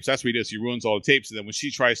ruin the tapes. That's what he does. He ruins all the tapes. And then when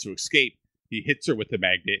she tries to escape, he hits her with the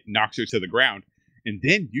magnet, knocks her to the ground, and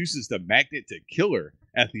then uses the magnet to kill her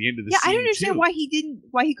at the end of the scene. Yeah, I don't understand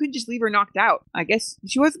why he couldn't just leave her knocked out. I guess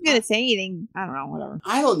she wasn't going to say anything. I don't know, whatever.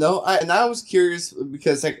 I don't know. I was curious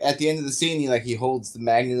because like at the end of the scene, he holds the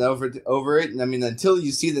magnet over it. And I mean, until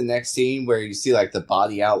you see the next scene where you see like the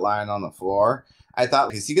body outline on the floor, I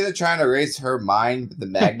thought, is he going to try and erase her mind with the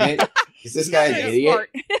magnet? Is this guy an idiot?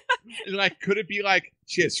 Like, could it be like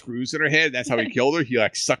she had screws in her head? That's how he killed her. He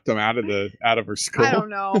like sucked them out of her skull. I don't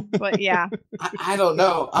know, but yeah. I don't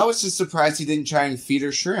know. I was just surprised he didn't try and feed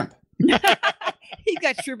her shrimp. He's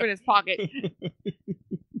got shrimp in his pocket.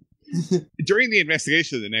 During the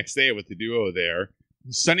investigation the next day with the duo there,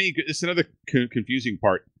 Sonny, it's another confusing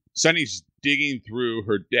part. Sonny's digging through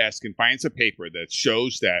her desk and finds a paper that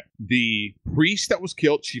shows that the priest that was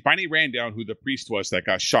killed, she finally ran down who the priest was that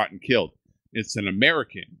got shot and killed. It's an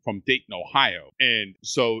American from Dayton, Ohio. And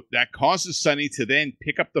so that causes Sonny to then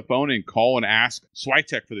pick up the phone and call and ask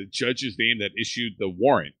Switek for the judge's name that issued the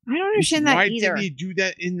warrant. I don't understand that either. Why didn't he do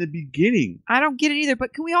that in the beginning? I don't get it either.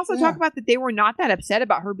 But can we also talk about that they were not that upset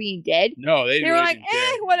about her being dead? No, they were like,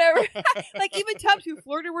 whatever. Like even Tubbs, who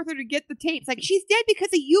flirted with her to get the tapes, like, she's dead because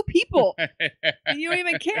of you people. And you don't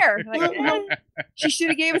even care. Like, she should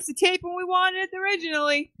have gave us the tape when we wanted it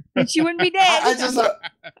originally, and she wouldn't be dead.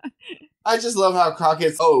 I just love how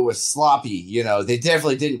Crockett's, it was sloppy. They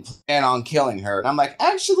definitely didn't plan on killing her. And I'm like,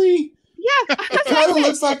 actually, Yeah. It kind of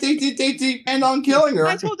looks like they planned on killing her.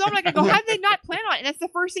 I told Dominic, I go, how did they not plan on it? And that's the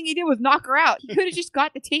first thing he did was knock her out. He could have just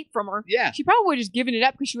got the tape from her. Yeah. She probably would have just given it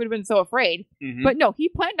up because she would have been so afraid. Mhm. But no, he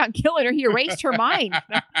planned on killing her. He erased her mind.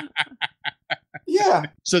 Yeah.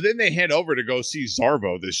 So then they head over to go see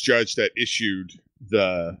Zarvo, this judge that issued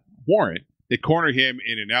the warrant. They corner him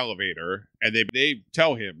in an elevator, and they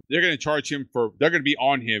tell him they're going to be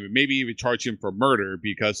on him and maybe even charge him for murder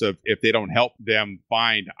because of if they don't help them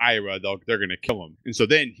find Ira, they're going to kill him. And so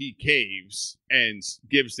then he caves and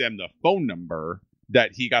gives them the phone number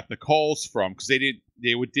that he got the calls from, because they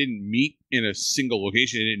didn't meet in a single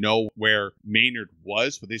location. They didn't know where Maynard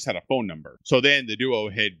was, but they just had a phone number. So then the duo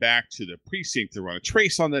head back to the precinct to run a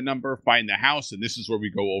trace on the number, find the house, and this is where we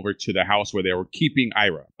go over to the house where they were keeping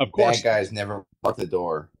Ira. Of course, Bad guys never lock the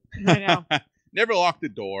door. I know. never locked the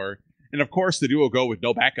door. And of course, the duo go with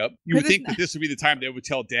no backup. You would 'Cause think that this would be the time they would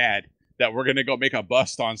tell Dad that we're going to go make a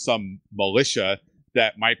bust on some militia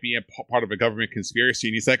that might be a part of a government conspiracy.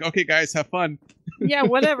 And he's like, okay, guys, have fun. Yeah,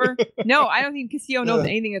 whatever. No, I don't think Castillo knows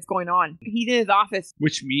anything that's going on. He's in his office.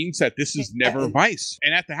 Which means that this is never Vice.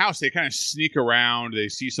 And at the house, they kind of sneak around. They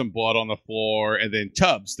see some blood on the floor. And then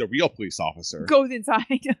Tubbs, the real police officer, Goes inside.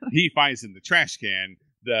 he finds in the trash can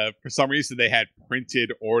for some reason they had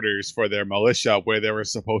printed orders for their militia where they were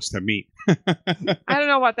supposed to meet. I don't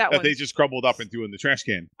know about that one. They just crumbled up and threw in the trash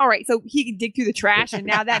can. All right, so he can dig through the trash, and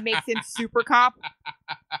now that makes him super cop.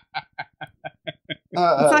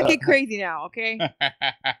 Let's not get crazy now, okay?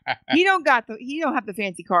 He don't have the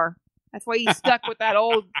fancy car. That's why he's stuck with that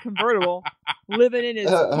old convertible, living in his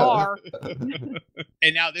car.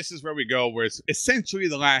 And now this is where we go, where it's essentially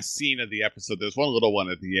the last scene of the episode. There's one little one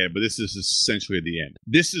at the end, but this is essentially the end.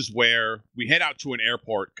 This is where we head out to an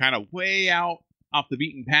airport, kind of way out off the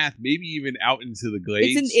beaten path, maybe even out into the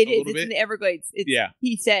glades. It's in the Everglades.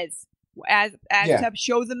 He says, as Tubbs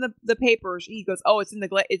shows him the papers, he goes, "Oh, it's in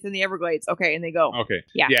the Everglades." Okay, and they go. Okay,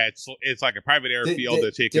 yeah. It's like a private airfield.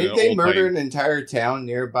 Did they murder an entire town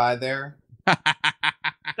nearby there?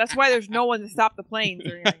 That's why there's no one to stop the planes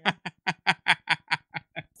or anything.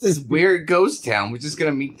 This weird ghost town. We're just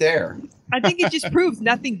gonna meet there. I think it just proves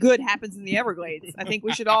nothing good happens in the Everglades. I think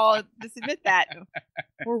we should all just admit that.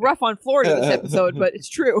 We're rough on Florida this episode, but it's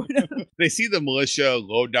true. They see the militia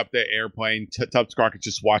load up their airplane. Tubbs Crockett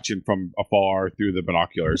just watching from afar through the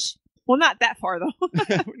binoculars. Well, not that far, though.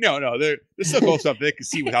 No, they're still close enough they can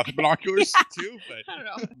see without the binoculars, too. But I don't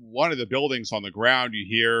know. One of the buildings on the ground, you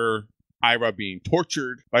hear Ira being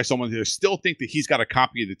tortured by someone who still think that he's got a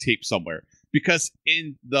copy of the tape somewhere. Because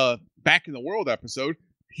in the Back in the World episode,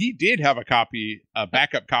 he did have a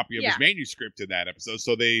backup copy of his manuscript in that episode.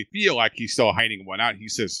 So they feel like he's still hiding one out. He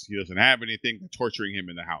says he doesn't have anything. They're torturing him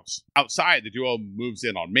in the house. Outside, the duo moves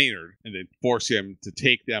in on Maynard and then force him to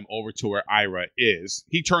take them over to where Ira is.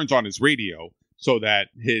 He turns on his radio so that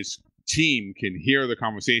his team can hear the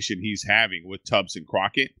conversation he's having with Tubbs and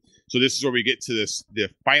Crockett. So this is where we get to the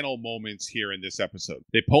final moments here in this episode.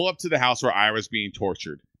 They pull up to the house where Ira's being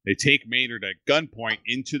tortured. They take Maynard at gunpoint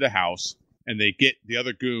into the house, and they get the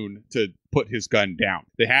other goon to put his gun down.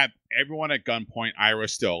 They have everyone at gunpoint.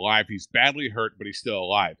 Ira's still alive. He's badly hurt, but he's still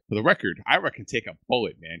alive. For the record, Ira can take a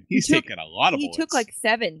bullet, man. He's taken a lot of bullets. He took like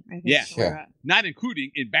 7, I think. Yeah. Not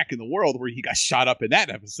including in Back in the World where he got shot up in that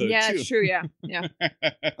episode, yeah, too. That's true, yeah.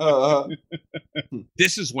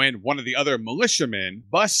 This is when one of the other militiamen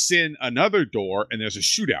busts in another door and there's a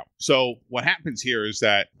shootout. So what happens here is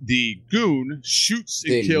that the goon shoots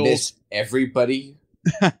and kills... miss everybody.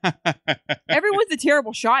 Everyone's a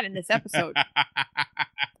terrible shot in this episode.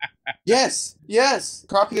 Yes.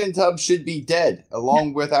 Crockett and Tubbs should be dead,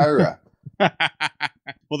 along with Ira.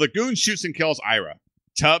 Well, the goon shoots and kills Ira.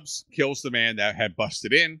 Tubbs kills the man that had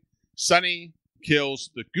busted in. Sonny kills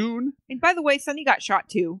the goon. And by the way, Sonny got shot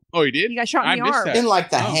too. Oh, he did? He got shot in the arm. In like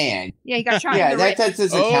the hand. Yeah, he got shot in the wrist. That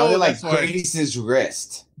doesn't count. It like grazed his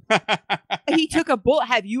wrist. He took a bullet.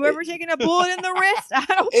 Have you ever taken a bullet in the wrist? I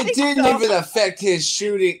don't think It didn't so. even affect his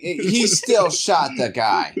shooting. He still shot the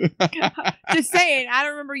guy. Just saying, I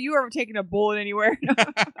don't remember you ever taking a bullet anywhere.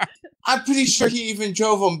 I'm pretty sure he even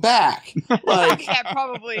drove him back. Like, yeah,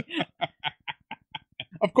 probably.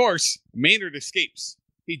 Of course, Maynard escapes.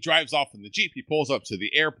 He drives off in the Jeep. He pulls up to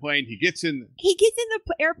the airplane. He gets in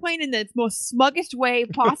the airplane in the most smuggest way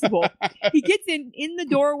possible. He gets in the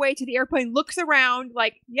doorway to the airplane, looks around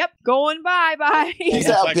like, yep, going bye. He's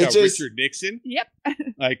like a Richard Nixon. Yep.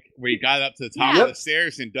 Like where he got up to the top of the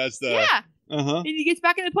stairs and does the... Yeah. Uh-huh. And he gets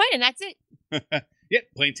back in the plane and that's it. Yep,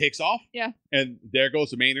 plane takes off. Yeah. And there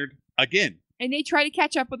goes Maynard again. And they try to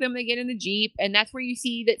catch up with him. They get in the Jeep, and that's where you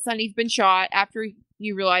see that Sonny's been shot after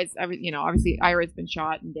you realize, obviously Ira's been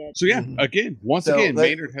shot and dead. So yeah, once again,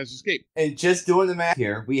 Maynard has escaped. And just doing the math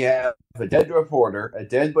here, we have a dead reporter, a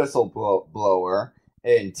dead whistleblower,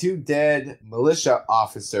 and 2 dead militia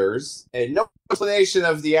officers, and no explanation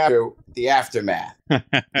of the aftermath.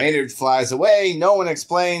 Maynard flies away. No one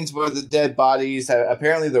explains where the dead bodies.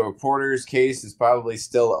 Apparently, the reporter's case is probably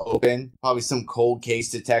still open. Probably some cold case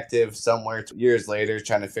detective somewhere years later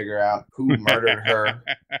trying to figure out who murdered her.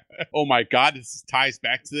 Oh my God, this ties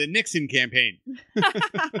back to the Nixon campaign.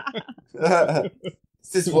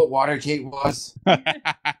 Is this what Watergate was?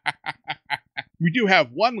 We do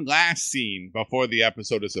have one last scene before the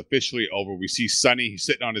episode is officially over. We see Sonny. He's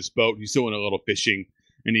sitting on his boat. He's doing a little fishing.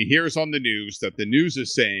 And he hears on the news that the news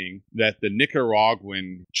is saying that the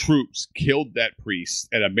Nicaraguan troops killed that priest,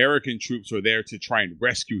 and American troops were there to try and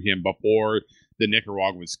rescue him before the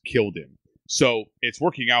Nicaraguans killed him. So it's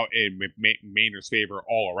working out in Maynard's favor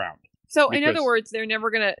all around. So in other words, they're never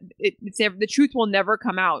going to, the truth will never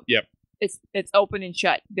come out. Yep. It's open and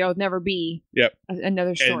shut. There'll never be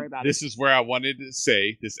another story about it. This is where I wanted to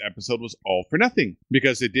say this episode was all for nothing,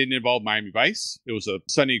 because it didn't involve Miami Vice. It was a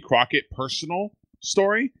Sonny Crockett personal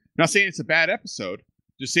story. Not saying it's a bad episode,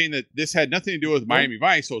 just saying that this had nothing to do with Miami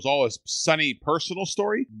Vice. So it was all a Sonny personal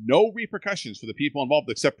story. No repercussions for the people involved,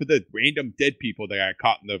 except for the random dead people that got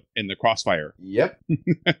caught in the crossfire. Yep.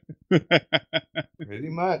 Pretty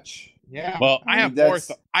much. Yeah. Well, I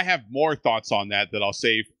have more thoughts on that I'll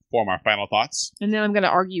save for my final thoughts. And then I'm going to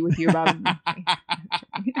argue with you about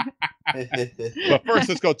it. But first,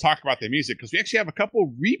 let's go talk about the music, because we actually have a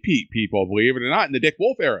couple repeat people, believe it or not, in the Dick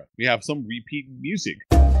Wolf era. We have some repeat music.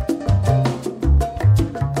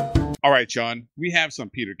 All right, John, we have some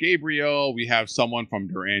Peter Gabriel. We have someone from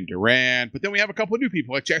Duran Duran. But then we have a couple of new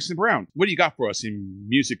people like Jackson Brown. What do you got for us in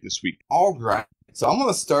music this week? All right. So I'm going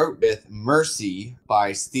to start with Mercy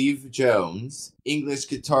by Steve Jones, English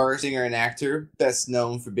guitar singer and actor, best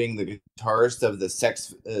known for being the guitarist of the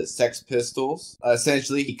Sex Pistols.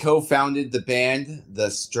 Essentially, he co-founded the band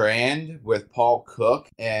The Strand with Paul Cook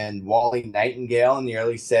and Wally Nightingale in the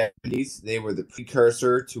early 70s. They were the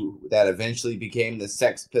precursor to that eventually became the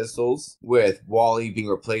Sex Pistols, with Wally being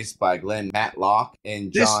replaced by Glenn Matlock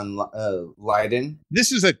and John Lydon.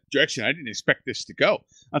 This is a direction I didn't expect this to go.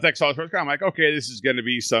 I think I saw the first guy, I'm like, okay, this is going to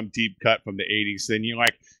be some deep cut from the 80s. Then you're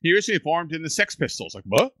like, he originally formed in the Sex Pistols. Like,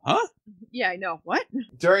 what? Huh? Yeah, I know. What?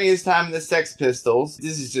 During his time in the Sex Pistols,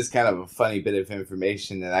 this is just kind of a funny bit of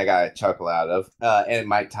information that I got a chuckle out of, and it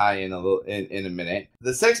might tie in a little in a minute.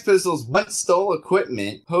 The Sex Pistols once stole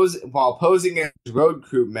equipment while posing as road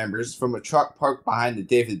crew members from a truck parked behind the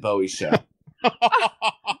David Bowie show.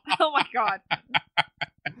 Oh my God.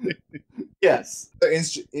 Yes.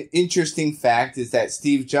 The interesting fact is that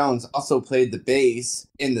Steve Jones also played the bass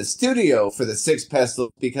in the studio for the Sex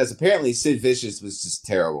Pistols, because apparently Sid Vicious was just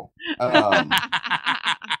terrible.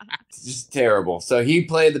 Just terrible. So he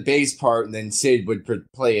played the bass part, and then Sid would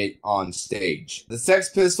play it on stage. The Sex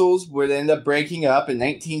Pistols would end up breaking up in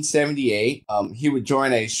 1978. He would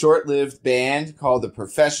join a short-lived band called the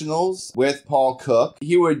Professionals with Paul Cook.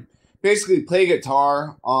 He would basically play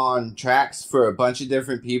guitar on tracks for a bunch of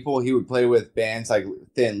different people. He would play with bands like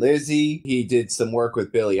Thin Lizzy. He did some work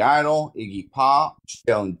with Billy Idol, Iggy Pop,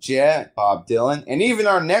 Joan Jett, Bob Dylan, and even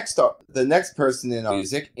the next person in our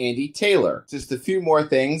music, Andy Taylor. Just a few more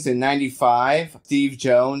things. In 95, Steve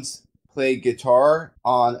Jones played guitar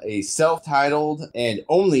on a self-titled and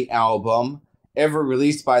only album ever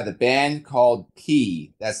released by the band called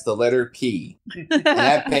P. That's the letter P.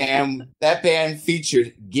 And that band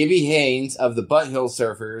featured Gibby Haynes of the Butthole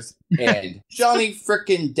Surfers and Johnny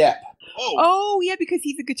frickin' Depp. Oh, yeah, because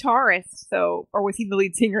he's a guitarist. So, or was he the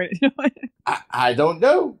lead singer? I don't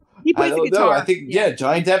know. He plays the guitar. I think,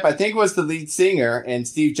 Johnny Depp, I think, was the lead singer, and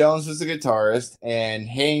Steve Jones was the guitarist, and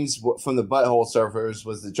Haynes from the Butthole Surfers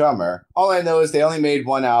was the drummer. All I know is they only made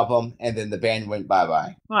one album, and then the band went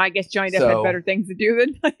bye-bye. Well, I guess Johnny Depp had better things to do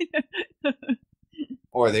than...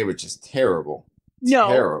 Or they were just terrible. No.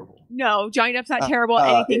 Terrible. No, Johnny Depp's not terrible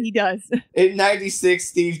at anything he does. In 96,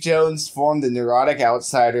 Steve Jones formed the Neurotic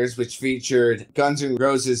Outsiders, which featured Guns N'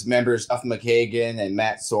 Roses members Duff McKagan and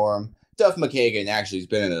Matt Sorum. Duff McKagan actually has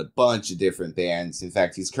been in a bunch of different bands. In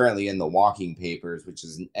fact, he's currently in the Walking Papers, which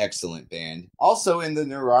is an excellent band. Also in the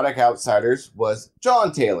Neurotic Outsiders was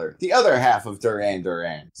John Taylor, the other half of Duran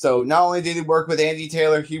Duran. So not only did he work with Andy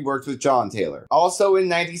Taylor, he worked with John Taylor. Also in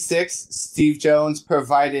 96, Steve Jones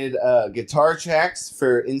provided guitar tracks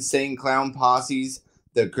for Insane Clown Posse's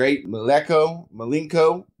The Great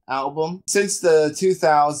Malenko album. Since the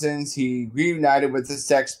 2000s, he reunited with the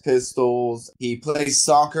Sex Pistols. He plays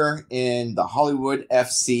soccer in the Hollywood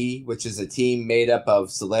FC, which is a team made up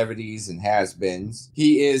of celebrities and has-beens.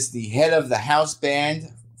 He is the head of the house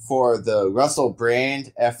band for the Russell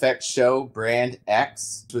Brand FX show Brand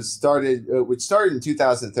X, which started in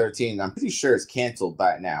 2013. I'm pretty sure it's canceled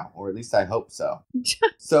by now, or at least I hope so.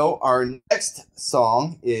 So our next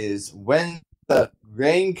song is When the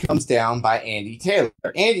Rain Comes Down by Andy Taylor.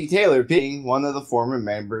 Andy Taylor being one of the former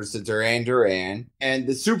members of Duran Duran and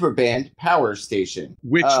the super band Power Station.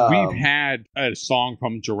 Which we've had a song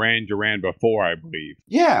from Duran Duran before, I believe.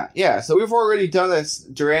 Yeah. So we've already done this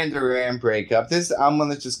Duran Duran breakup. This, I'm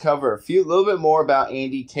going to just cover a little bit more about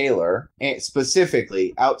Andy Taylor, and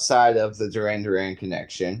specifically outside of the Duran Duran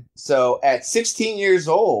connection. So at 16 years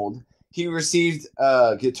old, he received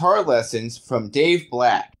guitar lessons from Dave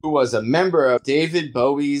Black, who was a member of David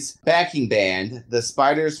Bowie's backing band, the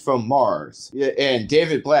Spiders from Mars. And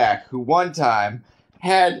David Black, who one time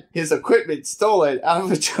had his equipment stolen out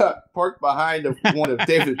of a truck parked behind one of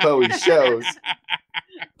David Bowie's shows.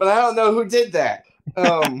 But I don't know who did that.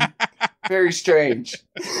 Very strange.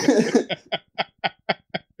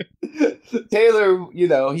 Taylor,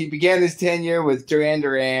 he began his tenure with Duran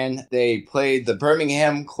Duran. They played the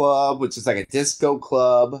Birmingham Club, which is like a disco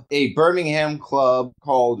club. A Birmingham club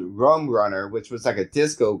called Rum Runner, which was like a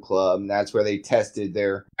disco club. And that's where they tested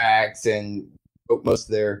their acts and wrote most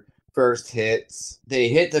of their first hits. They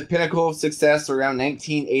hit the pinnacle of success around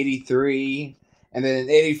 1983. And then in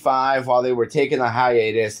 85, while they were taking a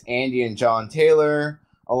hiatus, Andy and John Taylor,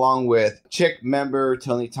 along with Chick member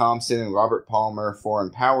Tony Thompson and Robert Palmer,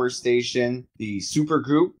 formed Power Station, the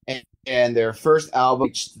supergroup, and their first album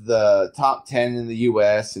reached the top 10 in the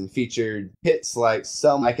U.S. and featured hits like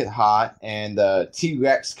Some Like It Hot and the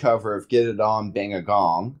T-Rex cover of Get It On, Bang a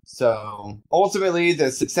Gong. So ultimately, the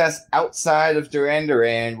success outside of Duran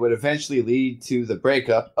Duran would eventually lead to the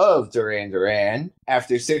breakup of Duran Duran.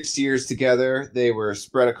 After 6 years together, members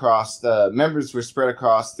were spread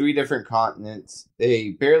across 3 different continents.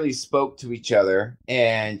 They barely spoke to each other,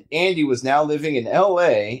 and Andy was now living in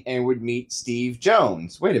L.A. and would meet Steve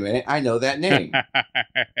Jones. Wait a minute, I know that name.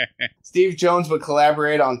 Steve Jones would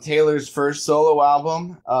collaborate on Taylor's first solo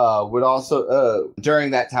album.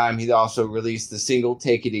 During that time, he'd also released the single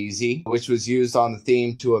Take It Easy, which was used on the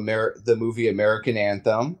theme to the movie American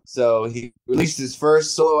Anthem. So he released his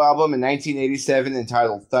first solo album in 1987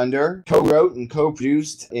 entitled Thunder. Co-wrote and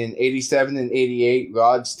co-produced in 87 and 88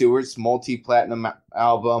 Rod Stewart's multi-platinum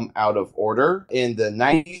album Out of Order. In the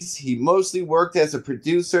 90s, he mostly worked as a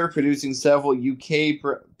producer, producing several UK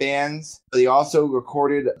bands. He also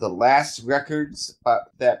recorded the last records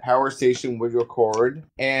that Power Station would record,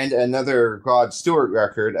 and another Rod Stewart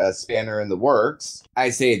record, A Spanner in the Works. I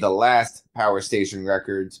say the last Power Station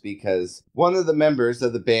records because one of the members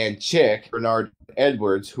of the band Chick, Bernard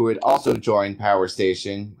Edwards, who had also joined Power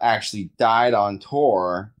Station, actually died on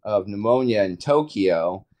tour of pneumonia in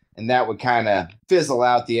Tokyo. And that would kind of fizzle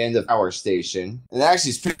out the end of Power Station. And actually,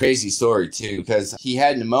 it's a pretty crazy story, too, because he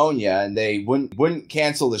had pneumonia and they wouldn't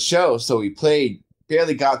cancel the show. So he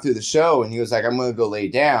barely got through the show, and he was like, I'm going to go lay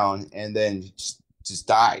down, and then just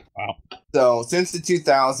died. Wow. So since the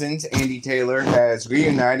 2000s, Andy Taylor has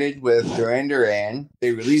reunited with Duran Duran.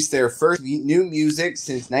 They released their first new music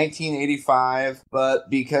since 1985, but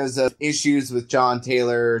because of issues with John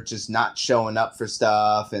Taylor just not showing up for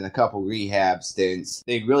stuff and a couple rehab stints,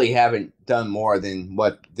 they really haven't done more than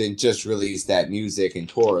just release that music and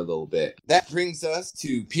tour a little bit. That brings us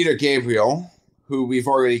to Peter Gabriel, who we've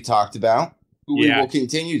already talked about. We will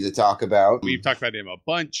continue to talk about. We've talked about him a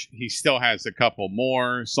bunch. He still has a couple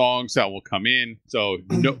more songs that will come in. So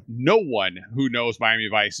no one who knows Miami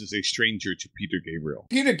Vice is a stranger to Peter Gabriel.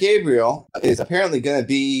 Peter Gabriel is apparently going to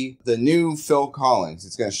be the new Phil Collins.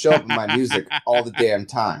 It's going to show up in my music all the damn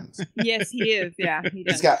times. Yes, he is. Yeah, he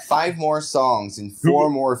does. He's got 5 more songs and 4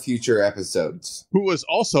 more future episodes. Who was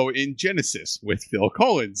also in Genesis with Phil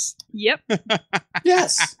Collins. Yep.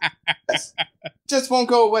 Yes. Just won't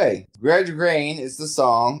go away. Red Rain is the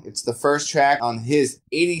song. It's the first track on his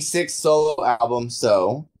 86th solo album,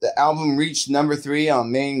 So. The album reached number 3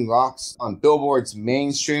 on Billboard's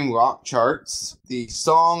mainstream rock charts. The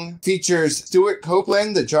song features Stuart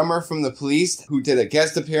Copeland, the drummer from The Police, who did a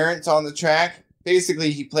guest appearance on the track.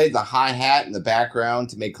 Basically, he played the hi-hat in the background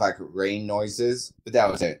to make like rain noises, but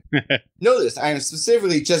that was it. Notice, I am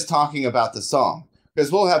specifically just talking about the song,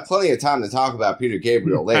 because we'll have plenty of time to talk about Peter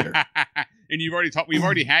Gabriel later. And we've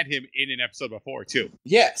already had him in an episode before, too.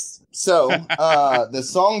 Yes. So, the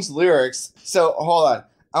song's lyrics. So, hold on.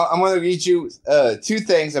 I'm going to read you 2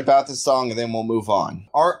 things about the song, and then we'll move on.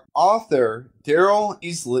 Our author Daryl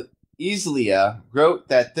Islia wrote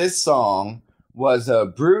that this song was a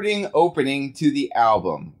brooding opening to the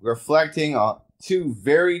album, reflecting on two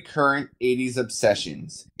very current 80s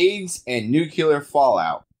obsessions, AIDS and nuclear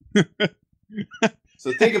fallout.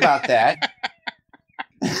 So think about that.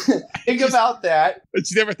 Think about that. But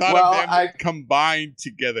you never thought of them combined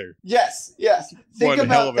together. Yes. Think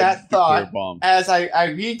about that thought as I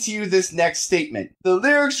read to you this next statement. The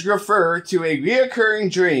lyrics refer to a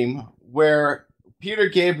reoccurring dream where Peter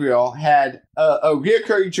Gabriel had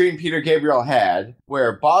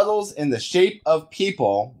where bottles in the shape of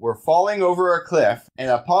people were falling over a cliff,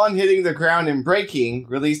 and upon hitting the ground and breaking,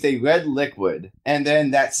 released a red liquid. And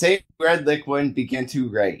then that same red liquid began to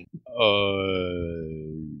rain.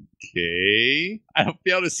 Okay. I don't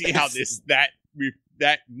feel to see how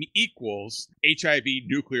that equals HIV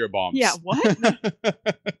nuclear bombs. Yeah, what?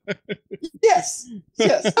 Yes.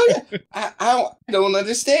 Oh, yeah. I don't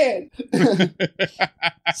understand.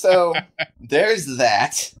 So there's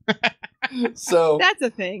that. So that's a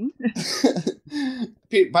thing.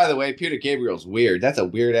 By the way, Peter Gabriel's weird. That's a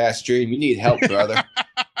weird ass dream. You need help, brother.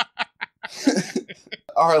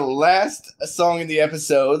 Our last song in the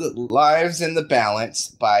episode, Lives in the Balance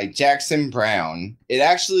by Jackson Browne. It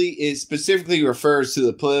actually specifically refers to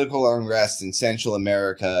the political unrest in Central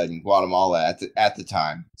America and Guatemala at the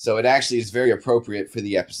time. So it actually is very appropriate for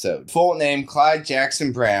the episode. Full name, Clyde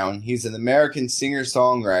Jackson Browne. He's an American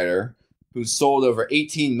singer-songwriter who's sold over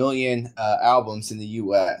 18 million albums in the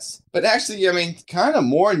U.S. But actually, I mean, kind of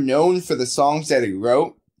more known for the songs that he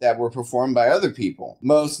wrote that were performed by other people.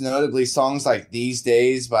 Most notably songs like These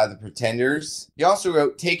Days by the Pretenders. He also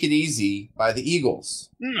wrote Take It Easy by the Eagles.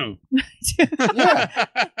 No. Yeah.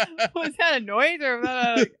 Was that a noise or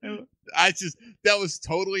was that that was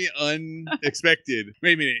totally unexpected.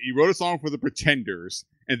 Wait a minute, he wrote a song for the Pretenders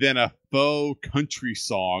and then a faux country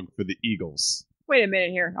song for the Eagles. Wait a minute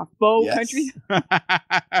here. A faux country?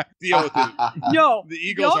 Deal with it. No. The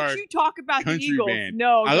Eagles don't you talk about the Eagles. Band.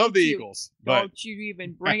 No. I love the Eagles. But don't you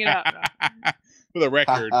even bring it up. For the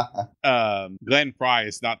record, Glenn Frey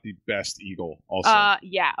is not the best Eagle also.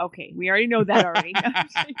 Yeah, okay. We already know that already. As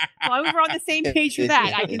long as we're on the same page for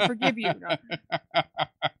that, I can forgive you.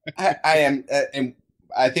 I am... and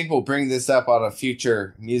I think we'll bring this up on a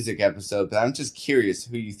future music episode, but I'm just curious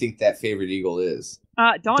who you think that favorite Eagle is.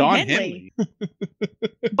 Don Henley.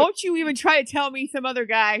 Don't you even try to tell me some other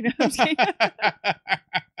guy.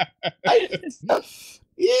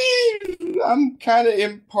 I'm kind of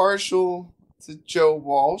impartial to Joe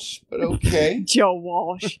Walsh, but okay. Joe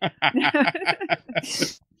Walsh. I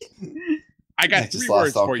got 3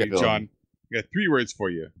 words for you, John. I got 3 words for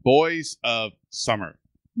you. Boys of Summer.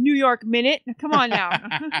 New York Minute. Come on now.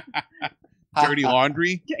 Dirty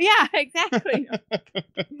Laundry. Yeah, exactly.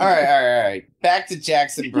 All right. Back to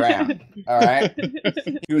Jackson Browne. All right.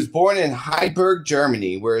 He was born in Heidelberg,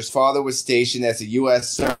 Germany, where his father was stationed as a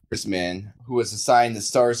U.S. serviceman who was assigned the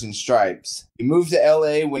Stars and Stripes. He moved to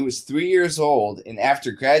L.A. when he was 3 years old, and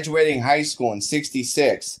after graduating high school in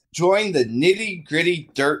 '66, joined the Nitty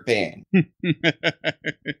Gritty Dirt Band. If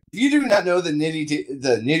you do not know the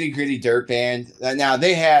Nitty Gritty Dirt Band, now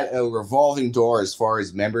they had a revolving door as far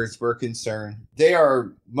as members were concerned. They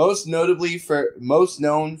are most known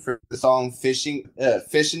for the song "Fishing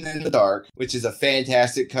in the Dark," which is a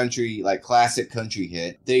fantastic country, classic country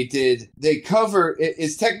hit. It's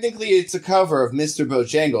a cover of Mr.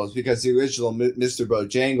 Bojangles, because the original Mr.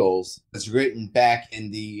 Bojangles was written back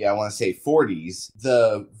in the, I want to say 40s.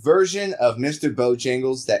 The version of Mr.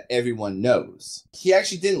 Bojangles that everyone knows. He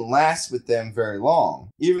actually didn't last with them very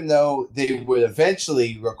long, even though they would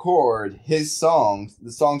eventually record his songs,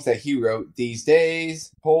 the songs that he wrote, These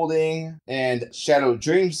Days, Holding, and Shadow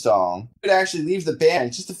Dream Song. He would actually leave the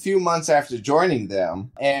band just a few months after joining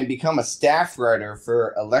them and become a staff writer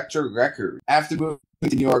for Elektra Records after moving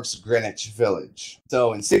to New York's Greenwich Village.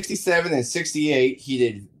 So in '67 and '68, he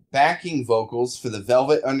did backing vocals for the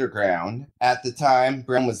Velvet Underground. At the time,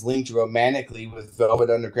 Browne was linked romantically with Velvet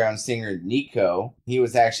Underground singer Nico. He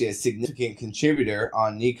was actually a significant contributor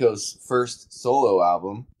on Nico's first solo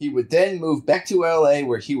album. He would then move back to LA,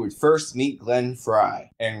 where he would first meet Glenn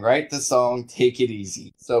Frey and write the song Take It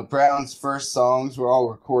Easy. So Browne's first songs were all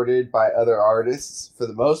recorded by other artists, for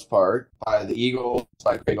the most part, by the Eagles,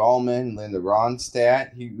 by Craig Allman, Linda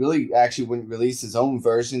Ronstadt. He really actually wouldn't release his own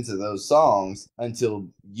versions of those songs until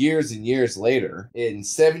years and years later. In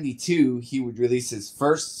 72, he would release his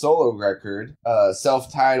first solo record,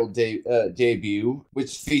 self-titled debut,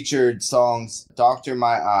 which featured songs Doctor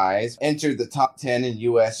My Eyes, entered the top 10 in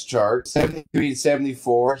U.S. charts. 73 and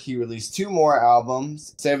 74, he released 2 more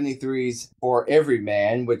albums. 73's For Every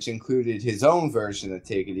Man, which included his own version of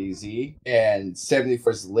Take It Easy, and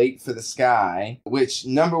 74's Late for the Sky, which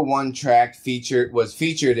 #1 track was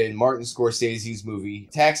featured in Martin Scorsese's movie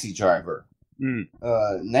Taxi Driver.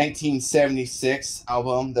 1976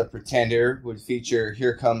 album The Pretender would feature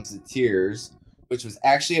Here Comes the Tears, which was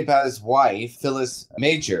actually about his wife, Phyllis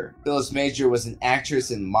Major. Phyllis Major was an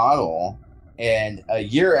actress and model, and a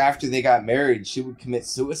year after they got married, she would commit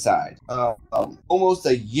suicide. Almost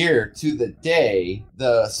a year to the day,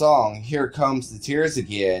 the song Here Comes the Tears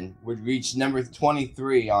Again would reach number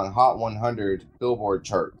 23 on Hot 100 Billboard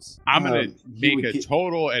charts. I'm going to make a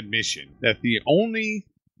total admission that the only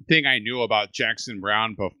thing I knew about Jackson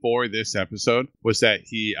Browne before this episode was that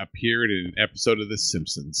he appeared in an episode of The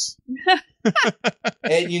Simpsons.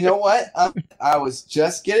 And you know what? I was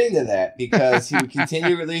just getting to that, because he would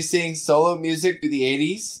continue releasing solo music through the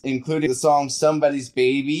 80s, including the song Somebody's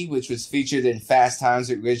Baby, which was featured in Fast Times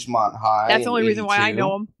at Ridgemont High. That's the only reason why I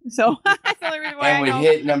know him. So that's the only reason why I know him. And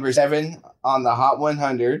would hit number 7 on the Hot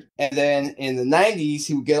 100. And then in the 90s,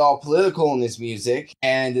 he would get all political in his music.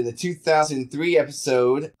 And in the 2003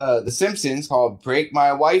 episode, The Simpsons, called Break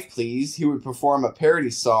My Wife Please, he would perform a parody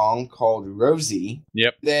song called Rosie.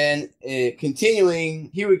 Yep. Then he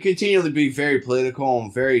would continually be very political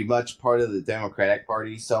and very much part of the Democratic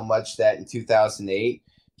Party, so much that in 2008,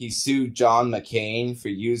 he sued John McCain for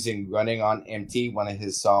using Running on Empty, one of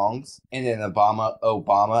his songs, in an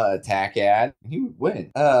Obama attack ad. He would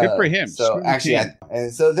win. Good for him. So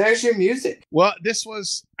and so there's your music. Well, this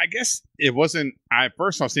was, I guess it wasn't, at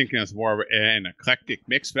first I was thinking it's more of an eclectic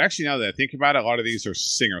mix, but actually now that I think about it, a lot of these are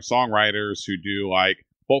singer-songwriters who do like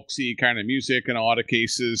folksy kind of music in a lot of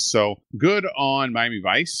cases. So good on Miami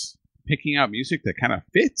Vice picking out music that kind of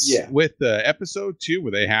fits with the episode too,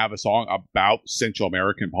 where they have a song about Central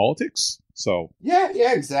American politics. So yeah,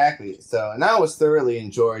 exactly. So, and I was thoroughly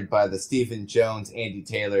enjoyed by the Stephen Jones, Andy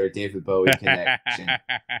Taylor, David Bowie connection.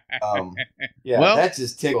 Well, that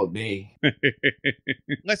just tickled me.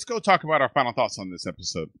 Let's go talk about our final thoughts on this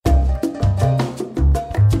episode.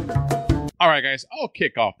 All right, guys, I'll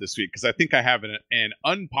kick off this week because I think I have an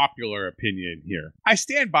unpopular opinion here. I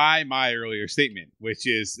stand by my earlier statement, which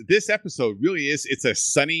is this episode really it's a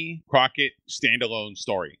Sonny Crockett standalone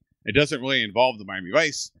story. It doesn't really involve the Miami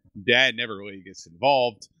Vice. Dad never really gets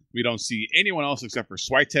involved. We don't see anyone else except for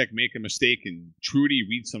Switek make a mistake and Trudy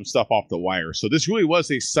read some stuff off the wire. So this really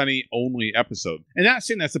was a Sonny-only episode. And not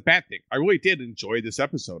saying that's a bad thing. I really did enjoy this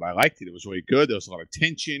episode. I liked it. It was really good. There was a lot of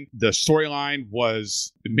tension. The storyline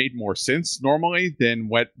made more sense normally than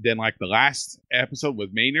like the last episode with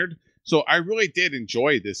Maynard. So I really did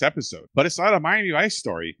enjoy this episode. But it's not a Miami Vice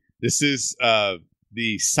story. This is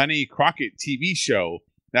the Sonny Crockett TV show.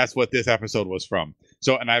 That's what this episode was from.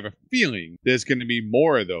 So, and I have a feeling there's going to be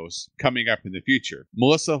more of those coming up in the future.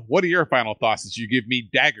 Melissa, what are your final thoughts as you give me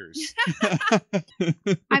daggers?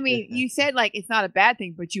 I mean, you said like it's not a bad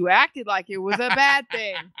thing, but you acted like it was a bad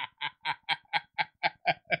thing.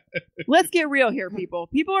 Let's get real here, people.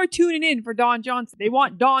 People are tuning in for Don Johnson. They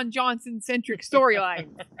want Don Johnson-centric storylines.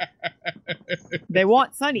 They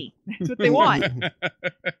want Sonny. That's what they want.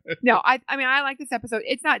 No, I mean, I like this episode.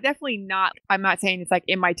 It's definitely not, I'm not saying it's like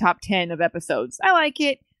in my top 10 of episodes. I like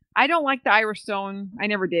it. I don't like the Irish Stone. I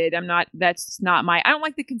never did. That's not I don't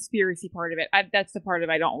like the conspiracy part of it. That's the part of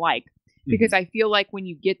it I don't like. Because I feel like when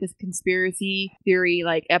you get this conspiracy theory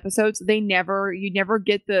like episodes, you never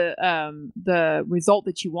get the result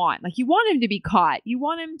that you want. Like you want him to be caught. You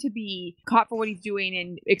want him to be caught for what he's doing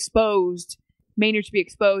and exposed. Maynard to be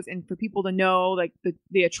exposed and for people to know like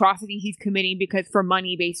the atrocity he's committing because for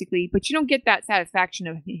money basically. But you don't get that satisfaction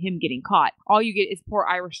of him getting caught. All you get is poor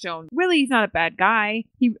Irish Stone. Really, he's not a bad guy.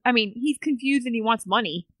 He's confused and he wants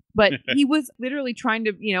money. But he was literally trying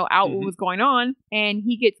to, out what was going on, and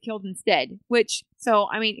he gets killed instead. So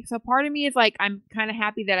part of me is like, I'm kind of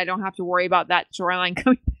happy that I don't have to worry about that storyline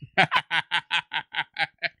coming back.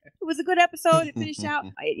 It was a good episode. It finished out.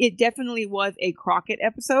 It definitely was a Crockett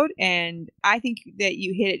episode, and I think that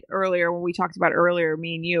you hit it earlier when we talked about earlier,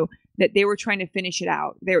 me and you, that they were trying to finish it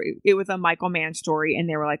out. It was a Michael Mann story, and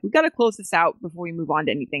they were like, we got to close this out before we move on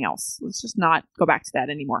to anything else. Let's just not go back to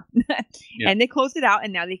that anymore. Yeah. And they closed it out,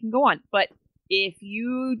 and now they can go on. But if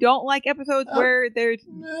you don't like episodes where there's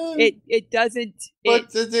it doesn't.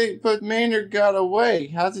 But Maynard got away.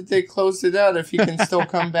 How did they close it out if he can still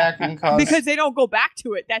come back and cause? Because they don't go back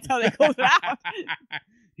to it. That's how they close it out.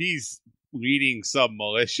 He's leading some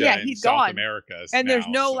militia Yeah, in he's South gone. America. And now, there's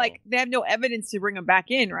no, so. like, they have no evidence to bring him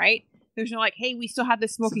back in, right? There's no, like, hey, we still have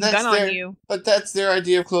this smoking So gun that's on you. But that's their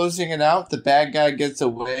idea of closing it out. The bad guy gets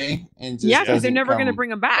away and just Yeah, because they're doesn't never going to come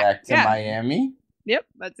bring him back. back to Yeah. Miami. Yep,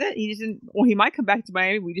 that's it. He doesn't. Well, he might come back to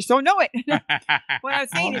Miami. We just don't know it. What I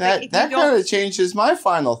was saying Well, is that kind of changes my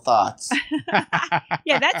final thoughts.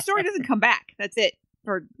 yeah, that story doesn't come back. That's it.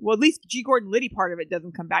 Or well, at least G. Gordon Liddy part of it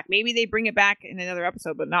doesn't come back. Maybe they bring it back in another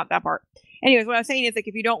episode, but not that part. Anyways, what I was saying is, like,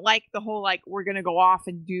 if you don't like the whole, like, we're gonna go off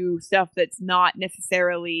and do stuff that's not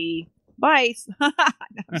necessarily Vice, no, I'm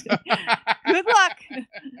just kidding. Good luck.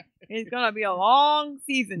 It's gonna be a long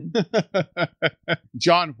season.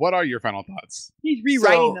 John, what are your final thoughts? He's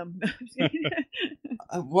rewriting them.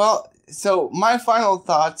 So my final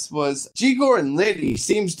thoughts was G. Gordon Liddy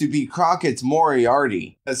seems to be Crockett's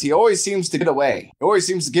Moriarty because he always seems to get away. He always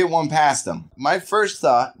seems to get one past him. My first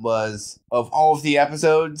thought was of all of the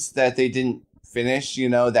episodes that they didn't finish,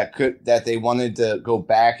 that they wanted to go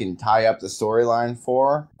back and tie up the storyline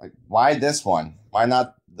for. Like, why this one? Why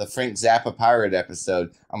not the Frank Zappa pirate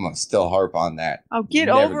episode? I'm gonna still harp on that. Oh, get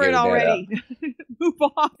over it already. Move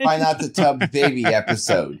on. Why not the Tubbs baby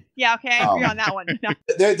episode? Yeah, okay, I agree on that one. No.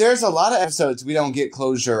 There's a lot of episodes we don't get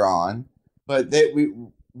closure on, but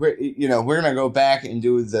we're gonna go back and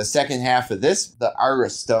do the second half of this, the Ira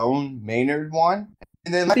Stone Maynard one,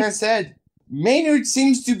 and then like I said, Maynard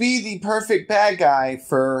seems to be the perfect bad guy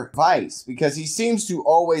for Vice because he seems to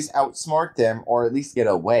always outsmart them or at least get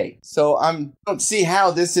away. So I don't see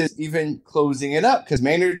how this is even closing it up because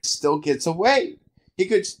Maynard still gets away. He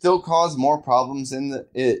could still cause more problems in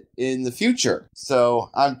the future. So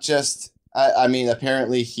I mean,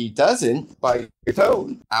 apparently he doesn't by your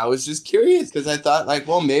tone. I was just curious because I thought, like,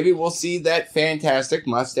 well, maybe we'll see that fantastic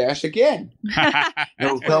mustache again.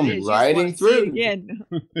 He'll come riding through. Again.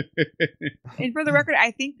 And for the record,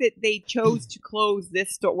 I think that they chose to close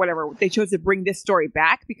this story, whatever. They chose to bring this story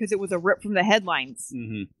back because it was a rip from the headlines.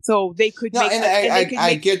 Mm-hmm. So they could make...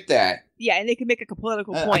 I get that. Yeah, and they could make a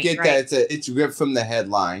political point. I get right? that. It's ripped from the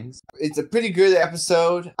headlines. It's a pretty good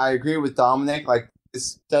episode. I agree with Dominic. Like,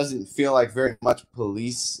 this doesn't feel like very much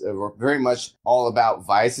police or very much all about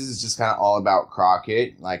Vices. It's just kind of all about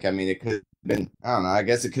Crockett. Like, I mean, it could have been, I don't know, I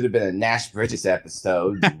guess it could have been a Nash Bridges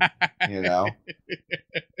episode, I don't know.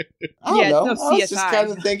 No I was CSI. just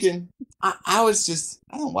kind of thinking, I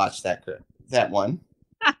don't watch that one.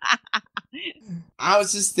 I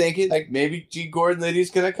was just thinking, like, maybe G. Gordon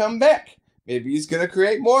Liddy's going to come back. Maybe he's going to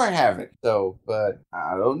create more havoc. So, but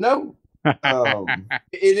I don't know.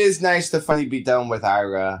 It is nice to finally be done with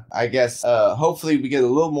Ira. I guess hopefully we get a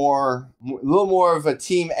little more of a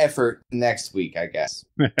team effort next week, I guess.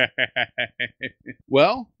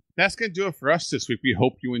 Well, that's going to do it for us this week. We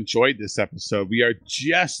hope you enjoyed this episode. We are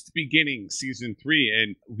just beginning season 3,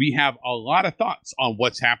 and we have a lot of thoughts on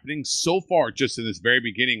what's happening so far just in this very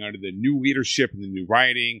beginning under the new leadership and the new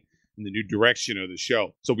writing and the new direction of the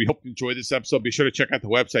show. So we hope you enjoyed this episode. Be sure to check out the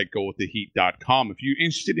website, gowiththeheat.com. If you're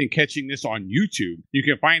interested in catching this on YouTube, you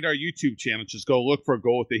can find our YouTube channel. Just go look for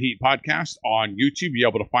Go With The Heat podcast on YouTube.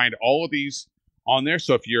 You'll be able to find all of these on there.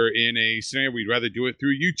 So if you're in a scenario where you'd rather do it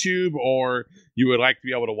through YouTube or you would like to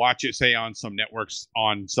be able to watch it, say, on some networks,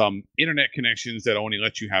 on some internet connections that only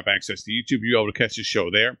let you have access to YouTube, you'll be able to catch the show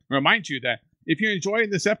there. Remind you that if you're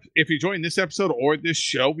enjoying this episode or this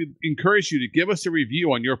show, we encourage you to give us a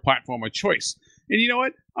review on your platform of choice. And you know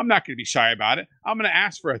what? I'm not going to be shy about it. I'm going to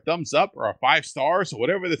ask for a thumbs up or a 5 stars or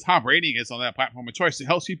whatever the top rating is on that platform of choice. It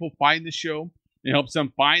helps people find the show. It helps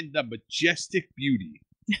them find the majestic beauty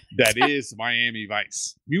that is Miami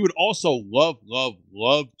Vice. We would also love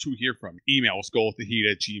to hear from you. Email us,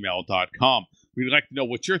 gowiththeheat@gmail.com. We'd like to know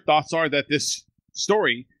what your thoughts are that this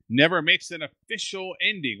story never makes an official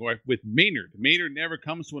ending, or with Maynard. Maynard never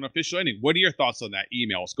comes to an official ending. What are your thoughts on that?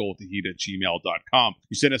 Email us, gowiththeheat@gmail.com.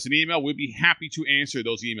 You send us an email, we'll be happy to answer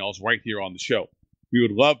those emails right here on the show. We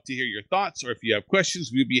would love to hear your thoughts, or if you have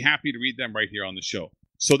questions, we'd be happy to read them right here on the show.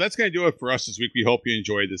 So that's going to do it for us this week. We hope you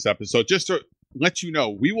enjoyed this episode. Just to let you know,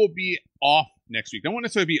 we will be off next week. Don't want to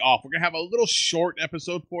necessarily be off. We're going to have a little short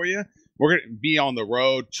episort for you. We're going to be on the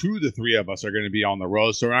road. 2 of the 3 of us are going to be on the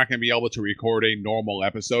road, so we're not going to be able to record a normal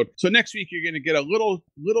episode. So next week, you're going to get a little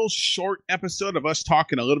short episode of us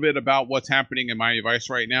talking a little bit about what's happening in Miami Vice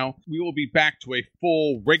right now. We will be back to a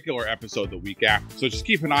full regular episode the week after. So just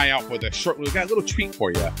keep an eye out for the short. We've got a little treat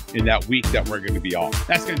for you in that week that we're going to be off.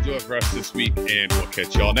 That's going to do it for us this week, and we'll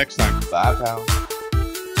catch y'all next time. Bye, pal.